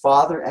leave his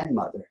father and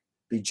mother,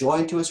 be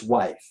joined to his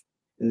wife,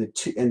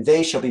 and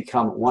they shall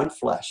become one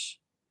flesh.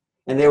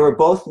 And they were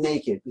both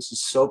naked. This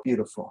is so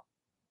beautiful.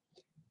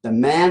 The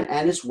man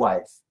and his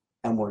wife,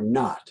 and were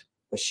not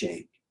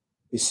ashamed.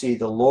 You see,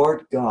 the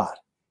Lord God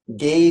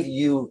gave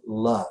you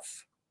love.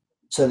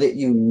 so that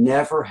you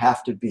never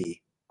have to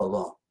be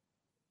alone.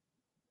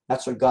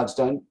 That's what God's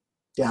done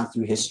down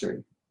through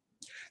history.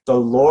 The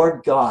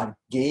Lord God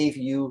gave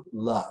you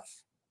love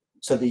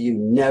so that you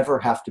never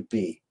have to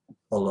be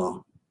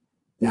alone.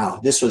 Now,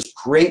 this was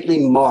greatly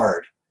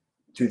marred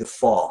through the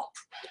fall,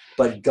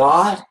 but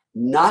God,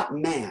 not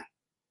man,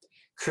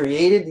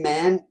 created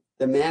man,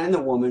 the man and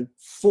the woman,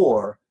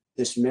 for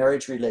this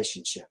marriage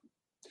relationship.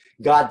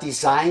 God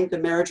designed the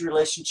marriage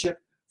relationship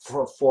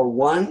for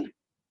one,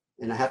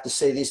 and I have to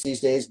say this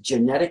these days,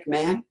 genetic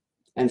man,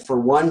 and for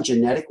one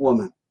genetic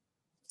woman.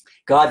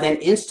 God then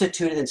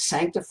instituted and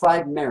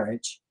sanctified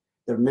marriage,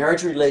 the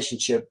marriage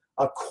relationship,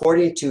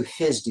 according to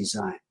his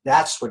design.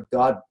 That's what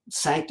God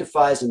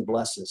sanctifies and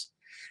blesses.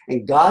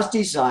 And God's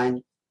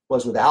design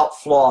was without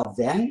flaw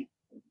then,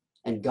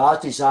 and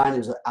God's design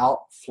is without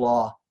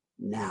flaw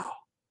now.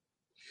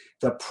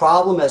 The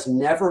problem has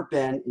never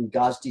been in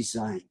God's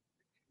design.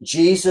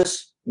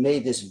 Jesus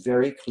made this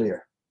very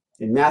clear.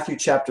 In Matthew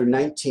chapter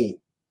 19,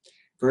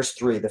 verse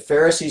 3, the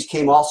Pharisees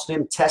came also to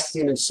him,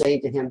 testing him and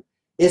saying to him,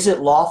 is it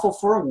lawful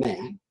for a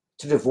man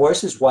to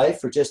divorce his wife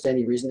for just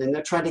any reason? And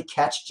they're trying to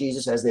catch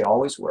Jesus, as they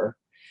always were.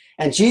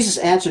 And Jesus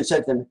answered and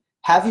said to them,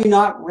 have you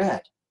not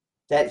read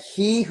that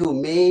he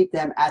who made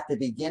them at the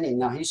beginning,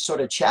 now he's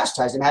sort of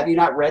chastised them, have you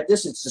not read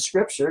this? It's the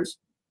scriptures.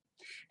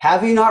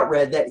 Have you not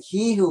read that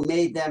he who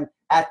made them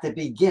at the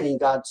beginning,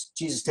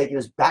 Jesus taking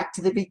us back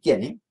to the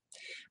beginning,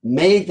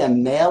 made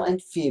them male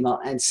and female,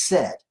 and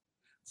said,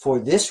 for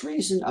this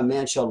reason a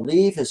man shall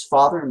leave his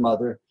father and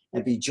mother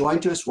and be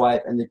joined to his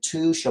wife, and the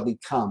two shall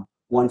become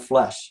one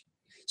flesh.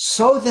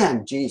 So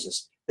then,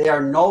 Jesus, they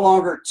are no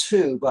longer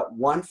two, but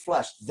one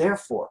flesh.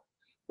 Therefore,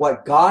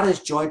 what God has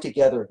joined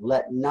together,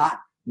 let not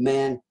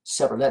man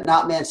separate. Let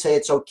not man say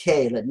it's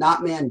okay. Let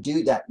not man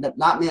do that. Let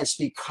not man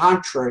speak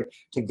contrary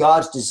to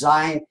God's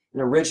design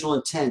and original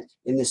intent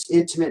in this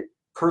intimate,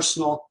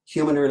 personal,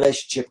 human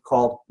relationship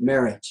called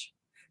marriage.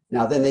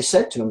 Now then they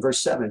said to him,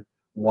 verse 7,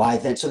 why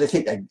then? So they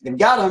think they've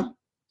got him.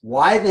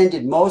 Why then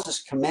did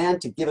Moses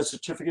command to give a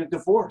certificate of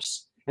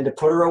divorce and to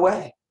put her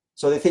away?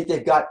 So they think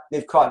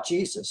they've caught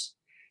Jesus.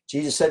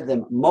 Jesus said to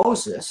them,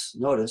 Moses,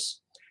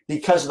 notice,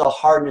 because of the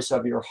hardness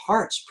of your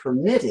hearts,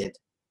 permitted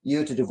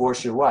you to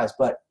divorce your wives.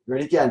 But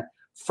read again,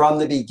 from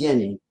the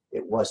beginning,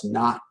 it was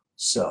not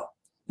so.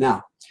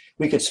 Now,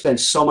 we could spend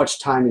so much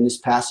time in this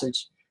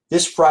passage.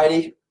 This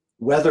Friday,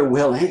 weather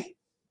willing,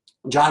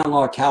 John and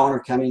Laura Cowan are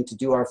coming to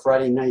do our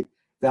Friday night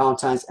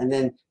Valentine's, and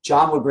then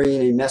John will bring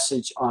in a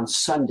message on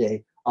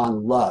Sunday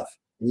on love.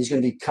 And he's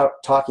going to be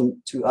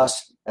talking to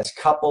us as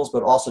couples,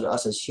 but also to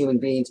us as human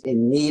beings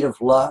in need of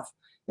love.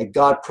 That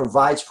God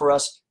provides for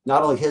us,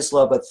 not only his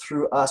love, but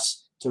through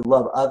us to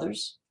love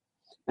others.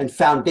 And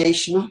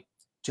foundational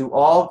to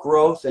all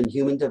growth and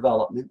human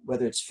development,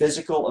 whether it's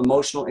physical,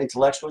 emotional,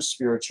 intellectual, or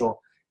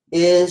spiritual,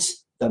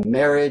 is the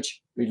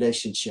marriage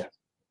relationship.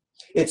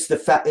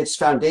 It's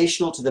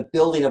foundational to the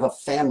building of a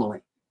family.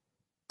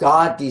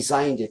 God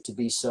designed it to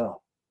be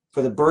so.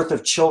 For the birth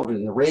of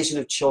children, the raising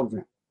of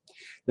children.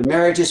 The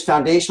marriage is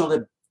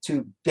foundational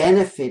to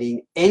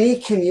benefiting any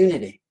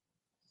community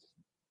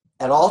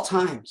at all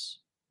times,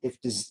 if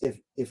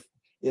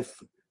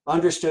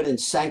understood and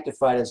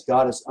sanctified as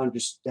God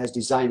has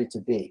designed it to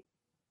be.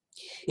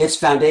 It's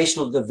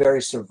foundational to the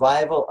very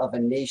survival of a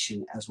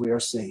nation, as we are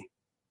seeing.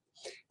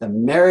 The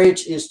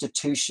marriage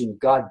institution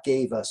God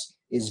gave us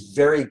is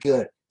very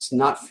good. It's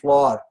not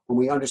flawed when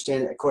we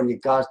understand it according to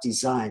God's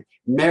design.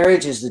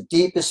 Marriage is the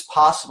deepest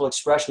possible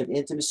expression of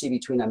intimacy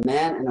between a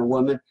man and a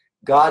woman.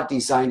 God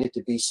designed it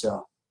to be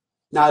so.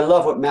 Now, I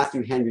love what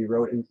Matthew Henry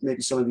wrote, and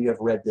maybe some of you have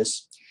read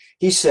this.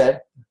 He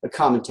said, a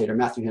commentator,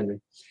 Matthew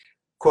Henry,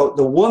 quote,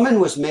 the woman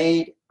was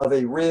made of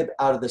a rib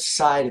out of the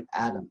side of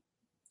Adam,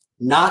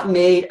 not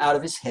made out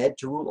of his head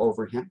to rule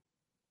over him,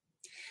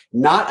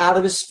 not out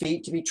of his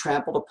feet to be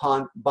trampled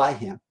upon by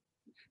him,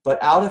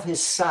 but out of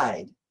his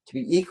side to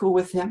be equal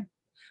with him,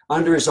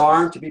 under his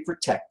arm to be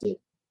protected,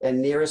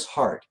 and near his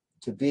heart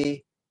to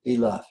be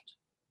beloved.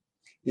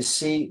 You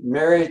see,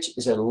 marriage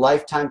is a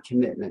lifetime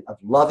commitment of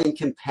loving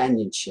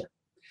companionship,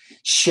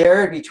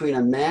 shared between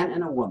a man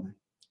and a woman,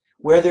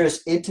 where there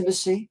is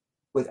intimacy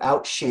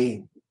without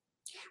shame,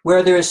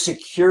 where there is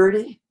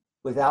security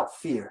without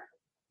fear,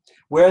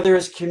 where there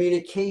is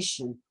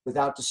communication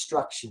without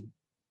destruction,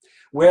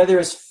 where there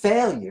is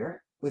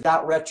failure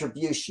without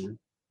retribution,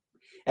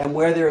 and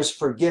where there is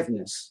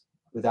forgiveness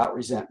without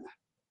resentment.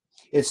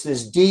 It's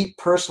this deep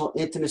personal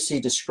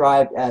intimacy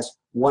described as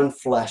one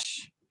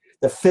flesh,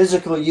 the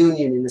physical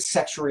union in the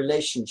sexual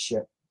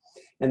relationship,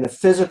 and the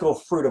physical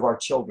fruit of our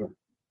children.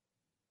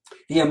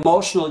 The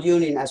emotional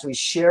union as we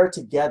share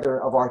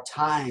together of our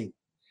time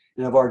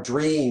and of our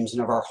dreams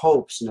and of our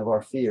hopes and of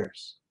our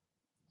fears.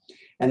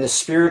 And the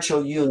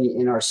spiritual union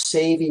in our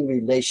saving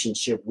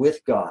relationship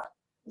with God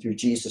through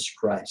Jesus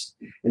Christ.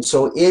 And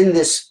so in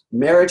this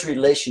marriage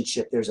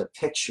relationship, there's a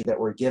picture that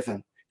we're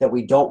given that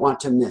we don't want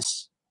to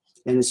miss.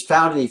 And it's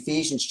found in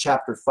Ephesians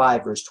chapter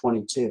 5, verse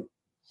 22,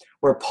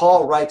 where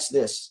Paul writes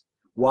this,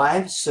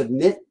 wives,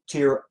 submit to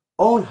your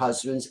own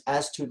husbands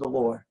as to the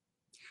Lord.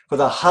 For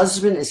the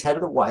husband is head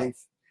of the wife,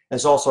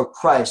 as also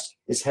Christ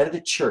is head of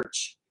the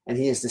church, and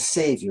he is the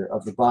Savior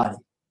of the body.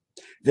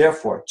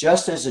 Therefore,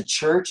 just as the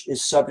church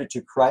is subject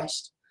to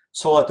Christ,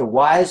 so let the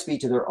wives be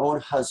to their own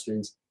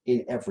husbands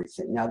in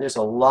everything. Now, there's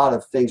a lot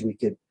of things we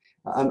could,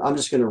 I'm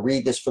just going to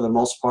read this for the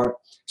most part.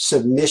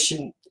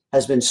 Submission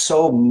has been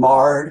so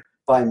marred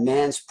by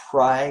man's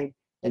pride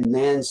and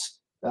man's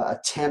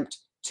attempt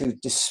to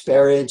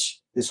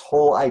disparage this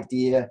whole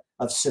idea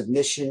of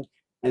submission.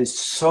 And it's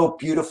so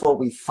beautiful.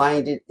 We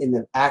find it in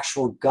the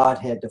actual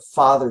Godhead, the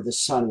Father, the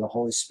Son, and the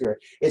Holy Spirit.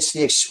 It's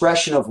the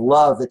expression of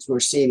love that we're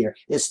seeing here.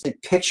 It's the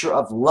picture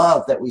of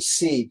love that we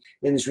see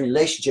in these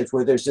relationships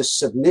where there's this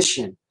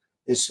submission,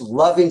 this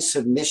loving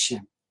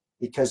submission,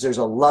 because there's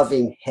a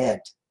loving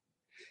head.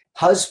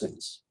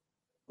 Husbands,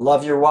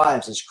 love your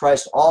wives as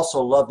Christ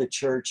also loved the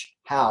church.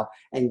 How?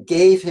 And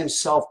gave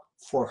himself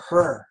for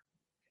her.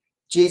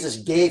 Jesus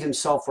gave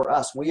himself for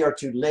us. We are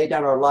to lay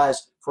down our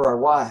lives for our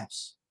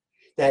wives,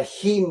 that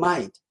he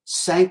might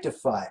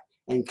sanctify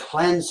and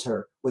cleanse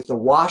her with the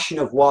washing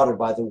of water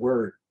by the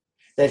word,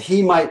 that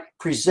he might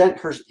present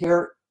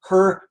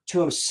her to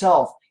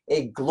himself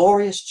a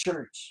glorious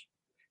church,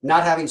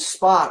 not having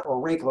spot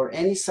or wrinkle or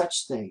any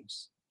such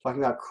things,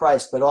 talking about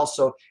Christ, but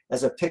also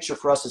as a picture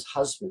for us as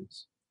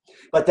husbands,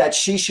 but that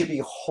she should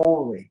be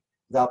holy,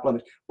 without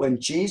blemish.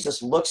 When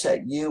Jesus looks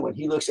at you, when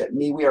he looks at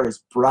me, we are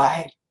his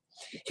bride.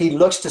 He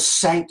looks to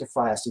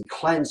sanctify us and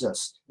cleanse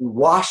us and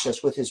wash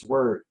us with his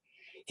word.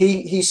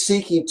 He's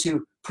seeking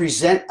to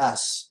present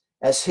us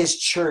as his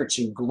church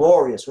and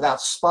glorious,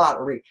 without spot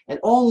or wrinkle. And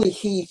only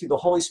he, through the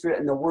Holy Spirit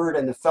and the word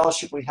and the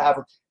fellowship we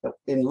have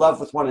in love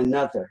with one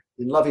another,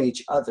 in loving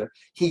each other,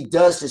 he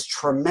does this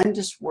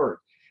tremendous work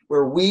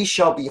where we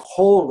shall be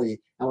holy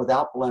and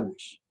without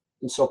blemish.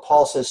 And so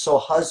Paul says, so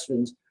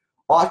husbands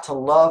ought to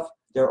love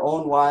their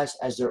own wives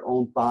as their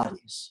own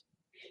bodies.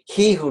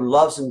 He who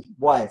loves his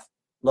wife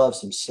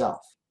loves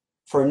himself.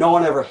 For no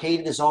one ever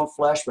hated his own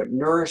flesh, but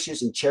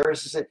nourishes and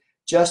cherishes it,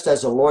 just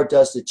as the Lord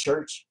does the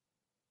church.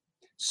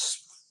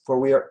 For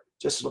we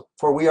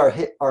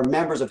are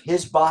members of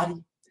his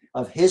body,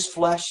 of his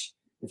flesh,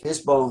 of his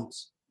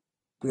bones.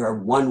 We are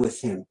one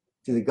with him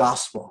through the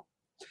gospel.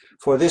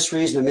 For this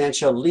reason, a man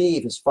shall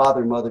leave his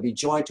father and mother, be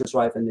joined to his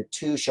wife, and the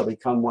two shall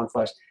become one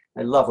flesh.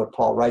 I love what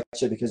Paul writes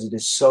here because it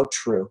is so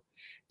true.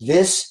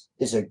 This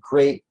is a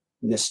great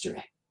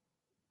mystery.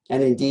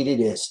 And indeed it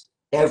is.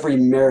 Every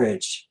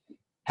marriage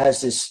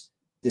has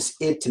this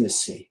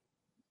intimacy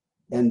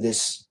and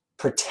this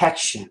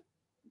protection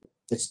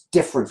that's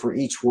different for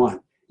each one.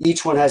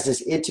 Each one has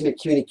this intimate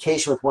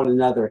communication with one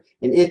another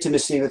and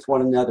intimacy with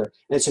one another.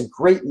 And it's a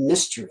great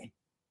mystery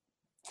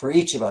for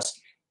each of us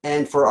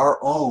and for our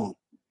own.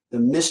 The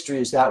mystery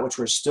is that which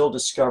we're still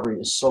discovering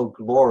is so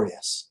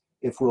glorious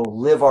if we'll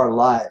live our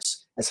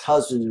lives as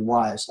husbands and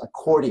wives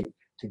according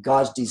to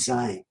God's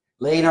design,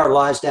 laying our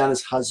lives down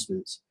as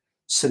husbands,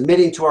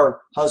 submitting to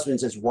our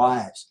husbands as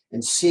wives,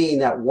 and seeing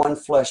that one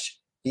flesh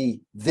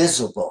be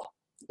visible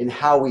in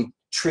how we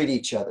treat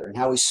each other and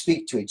how we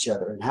speak to each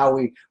other and how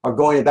we are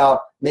going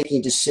about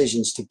making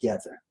decisions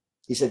together.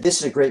 He said,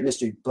 this is a great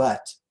mystery, but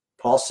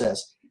Paul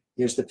says,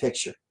 here's the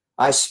picture.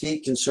 I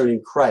speak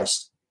concerning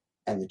Christ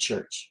and the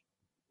church.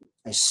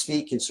 I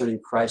speak concerning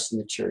Christ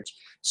and the church.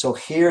 So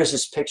here is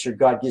this picture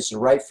God gives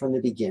right from the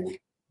beginning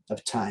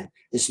of time,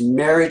 this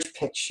marriage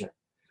picture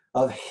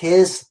of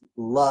his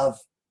love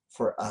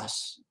for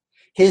us,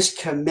 his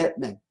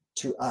commitment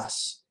to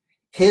us,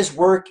 his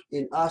work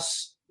in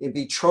us, in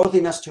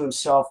betrothing us to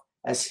himself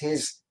as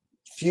his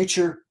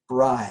future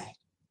bride,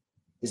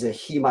 is that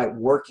he might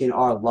work in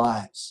our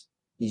lives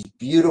these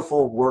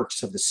beautiful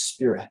works of the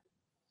Spirit,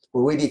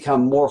 where we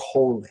become more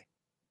holy,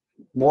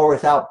 more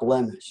without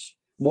blemish,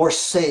 more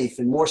safe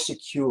and more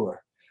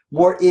secure,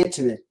 more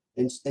intimate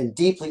and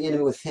deeply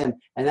intimate with him.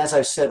 And as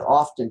I've said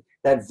often,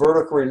 that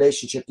vertical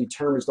relationship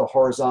determines the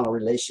horizontal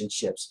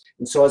relationships.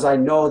 And so as I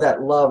know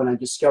that love and I'm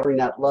discovering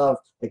that love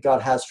that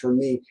God has for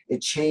me,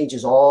 it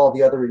changes all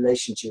the other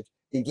relationships,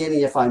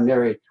 beginning if I'm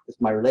married with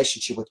my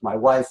relationship with my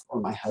wife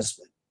or my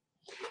husband.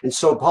 And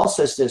so Paul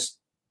says this,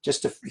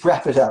 just to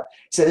wrap it up.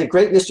 He said, a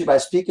great mystery by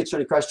speaking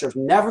concerning Christ Church.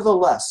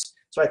 Nevertheless,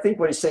 so I think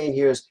what he's saying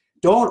here is,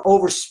 don't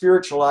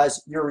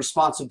over-spiritualize your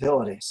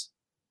responsibilities.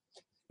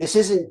 This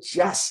isn't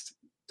just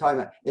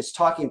talking about, it's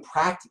talking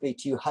practically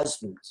to you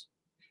husbands.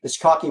 It's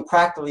talking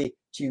practically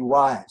to you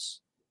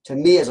wives, to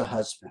me as a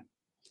husband.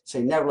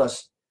 Say,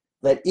 nevertheless,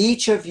 let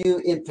each of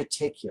you in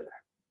particular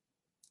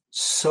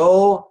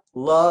so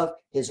love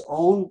his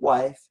own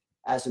wife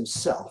as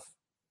himself.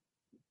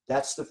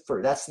 That's the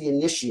first, that's the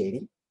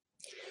initiating.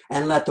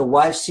 And let the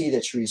wife see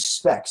that she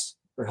respects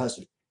her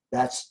husband.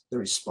 That's the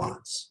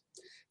response.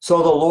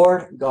 So the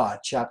Lord God,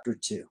 chapter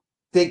 2,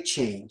 big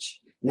change.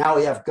 Now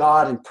we have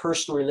God in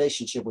personal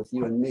relationship with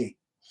you and me.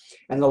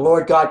 And the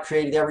Lord God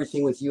created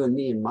everything with you and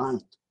me in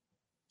mind.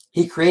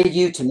 He created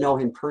you to know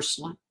him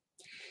personally.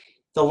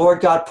 The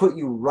Lord God put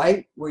you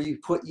right where you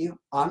put you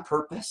on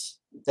purpose,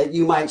 that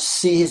you might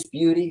see his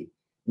beauty,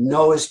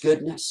 know his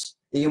goodness,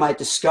 that you might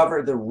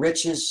discover the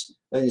riches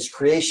in his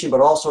creation,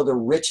 but also the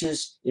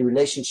riches in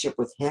relationship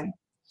with him,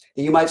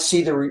 that you might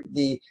see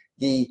the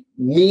the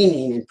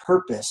meaning and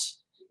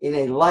purpose in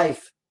a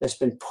life that's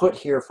been put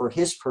here for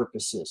his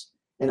purposes,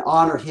 and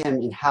honor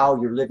him in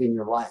how you're living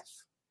your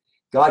life.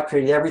 God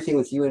created everything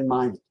with you in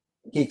mind.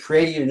 He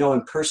created you to know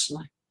him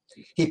personally.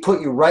 He put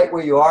you right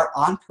where you are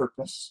on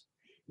purpose.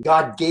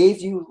 God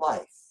gave you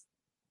life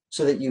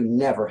so that you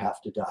never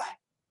have to die.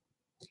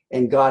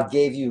 And God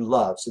gave you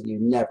love so that you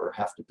never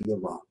have to be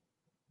alone.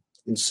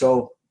 And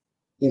so,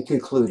 in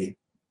concluding,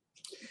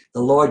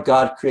 the Lord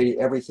God created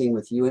everything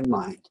with you in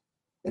mind.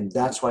 And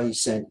that's why he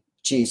sent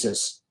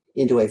Jesus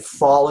into a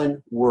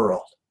fallen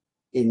world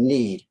in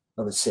need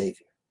of a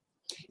Savior.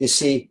 You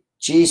see,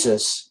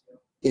 Jesus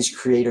is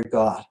Creator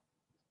God.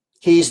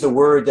 He's the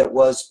Word that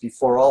was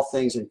before all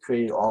things and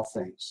created all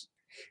things.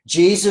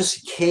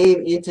 Jesus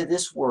came into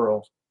this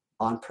world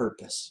on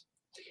purpose.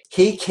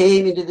 He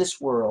came into this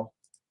world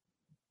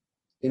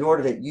in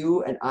order that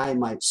you and I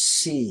might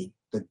see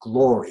the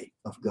glory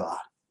of God,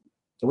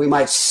 that we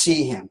might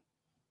see him.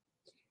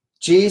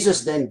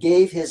 Jesus then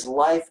gave his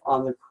life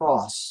on the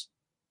cross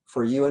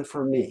for you and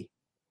for me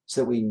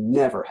so that we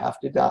never have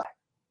to die.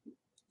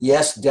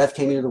 Yes, death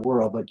came into the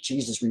world, but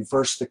Jesus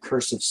reversed the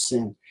curse of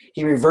sin.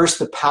 He reversed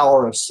the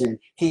power of sin.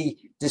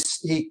 He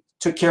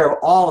took care of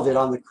all of it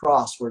on the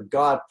cross, where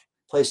God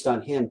placed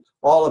on him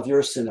all of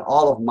your sin,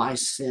 all of my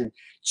sin.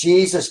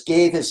 Jesus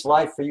gave his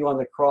life for you on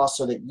the cross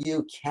so that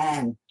you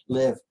can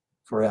live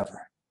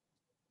forever.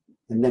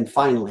 And then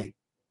finally,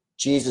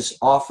 Jesus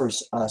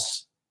offers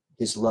us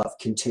his love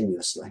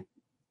continuously.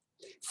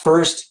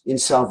 First, in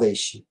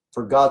salvation.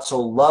 For God so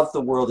loved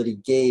the world that he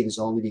gave his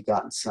only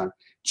begotten Son.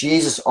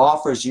 Jesus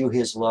offers you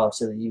his love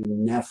so that you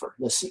never,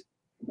 listen,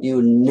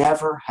 you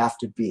never have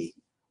to be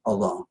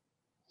alone.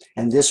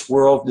 And this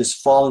world, this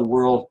fallen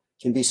world,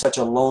 can be such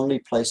a lonely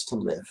place to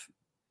live.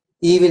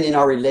 Even in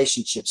our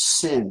relationships,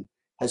 sin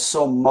has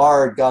so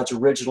marred God's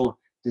original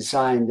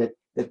design that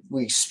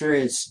we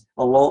experience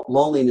a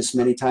loneliness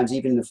many times,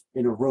 even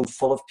in a room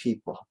full of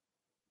people.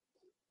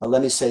 But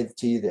let me say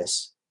to you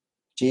this.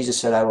 Jesus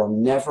said, I will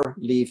never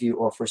leave you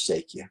or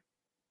forsake you.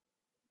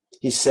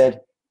 He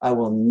said, I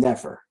will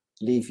never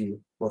leave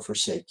you or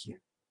forsake you.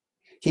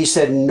 He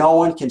said, no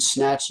one can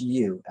snatch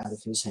you out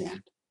of his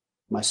hand,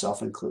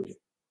 myself included.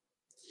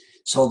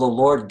 So the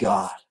Lord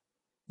God,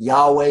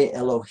 Yahweh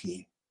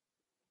Elohim,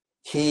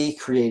 he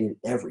created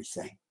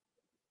everything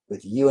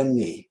with you and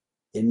me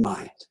in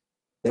mind,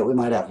 that we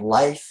might have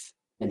life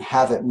and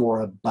have it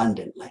more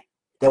abundantly,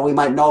 that we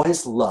might know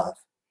his love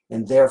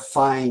and there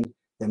find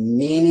the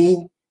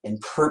meaning and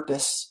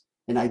purpose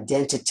and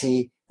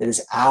identity that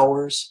is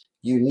ours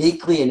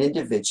uniquely and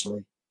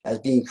individually as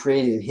being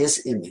created in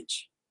his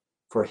image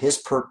for his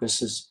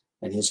purposes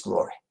and his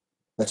glory.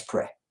 Let's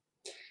pray.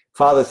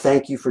 Father,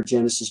 thank you for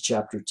Genesis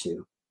chapter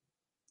 2.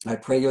 I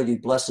pray, Lord, you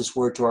bless this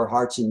word to our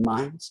hearts and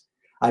minds.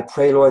 I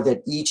pray, Lord,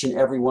 that each and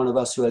every one of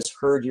us who has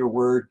heard your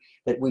word,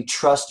 that we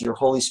trust your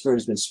Holy Spirit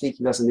has been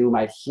speaking to us, and that we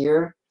might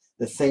hear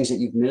the things that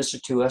you've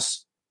ministered to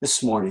us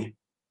this morning,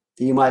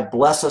 that you might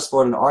bless us,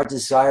 Lord, in our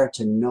desire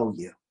to know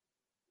you,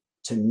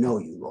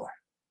 Lord.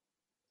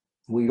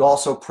 We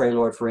also pray,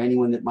 Lord, for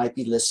anyone that might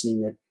be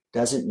listening that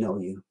doesn't know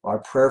you. Our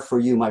prayer for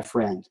you, my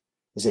friend,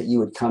 is that you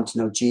would come to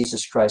know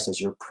Jesus Christ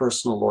as your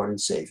personal Lord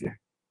and Savior.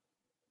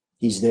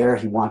 He's there.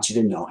 He wants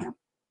you to know him.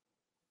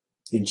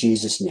 In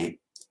Jesus' name,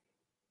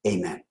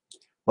 amen.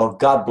 Well,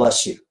 God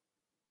bless you.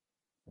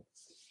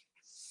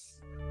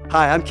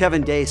 Hi, I'm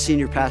Kevin Day,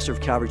 Senior Pastor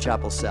of Calvary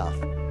Chapel South.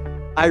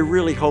 I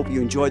really hope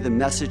you enjoyed the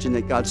message and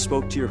that God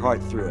spoke to your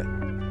heart through it.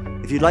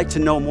 If you'd like to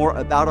know more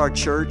about our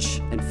church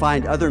and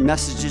find other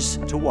messages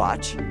to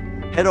watch,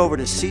 head over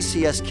to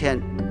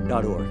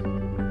ccskent.org.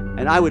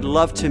 And I would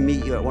love to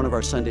meet you at one of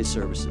our Sunday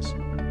services.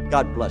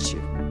 God bless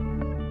you.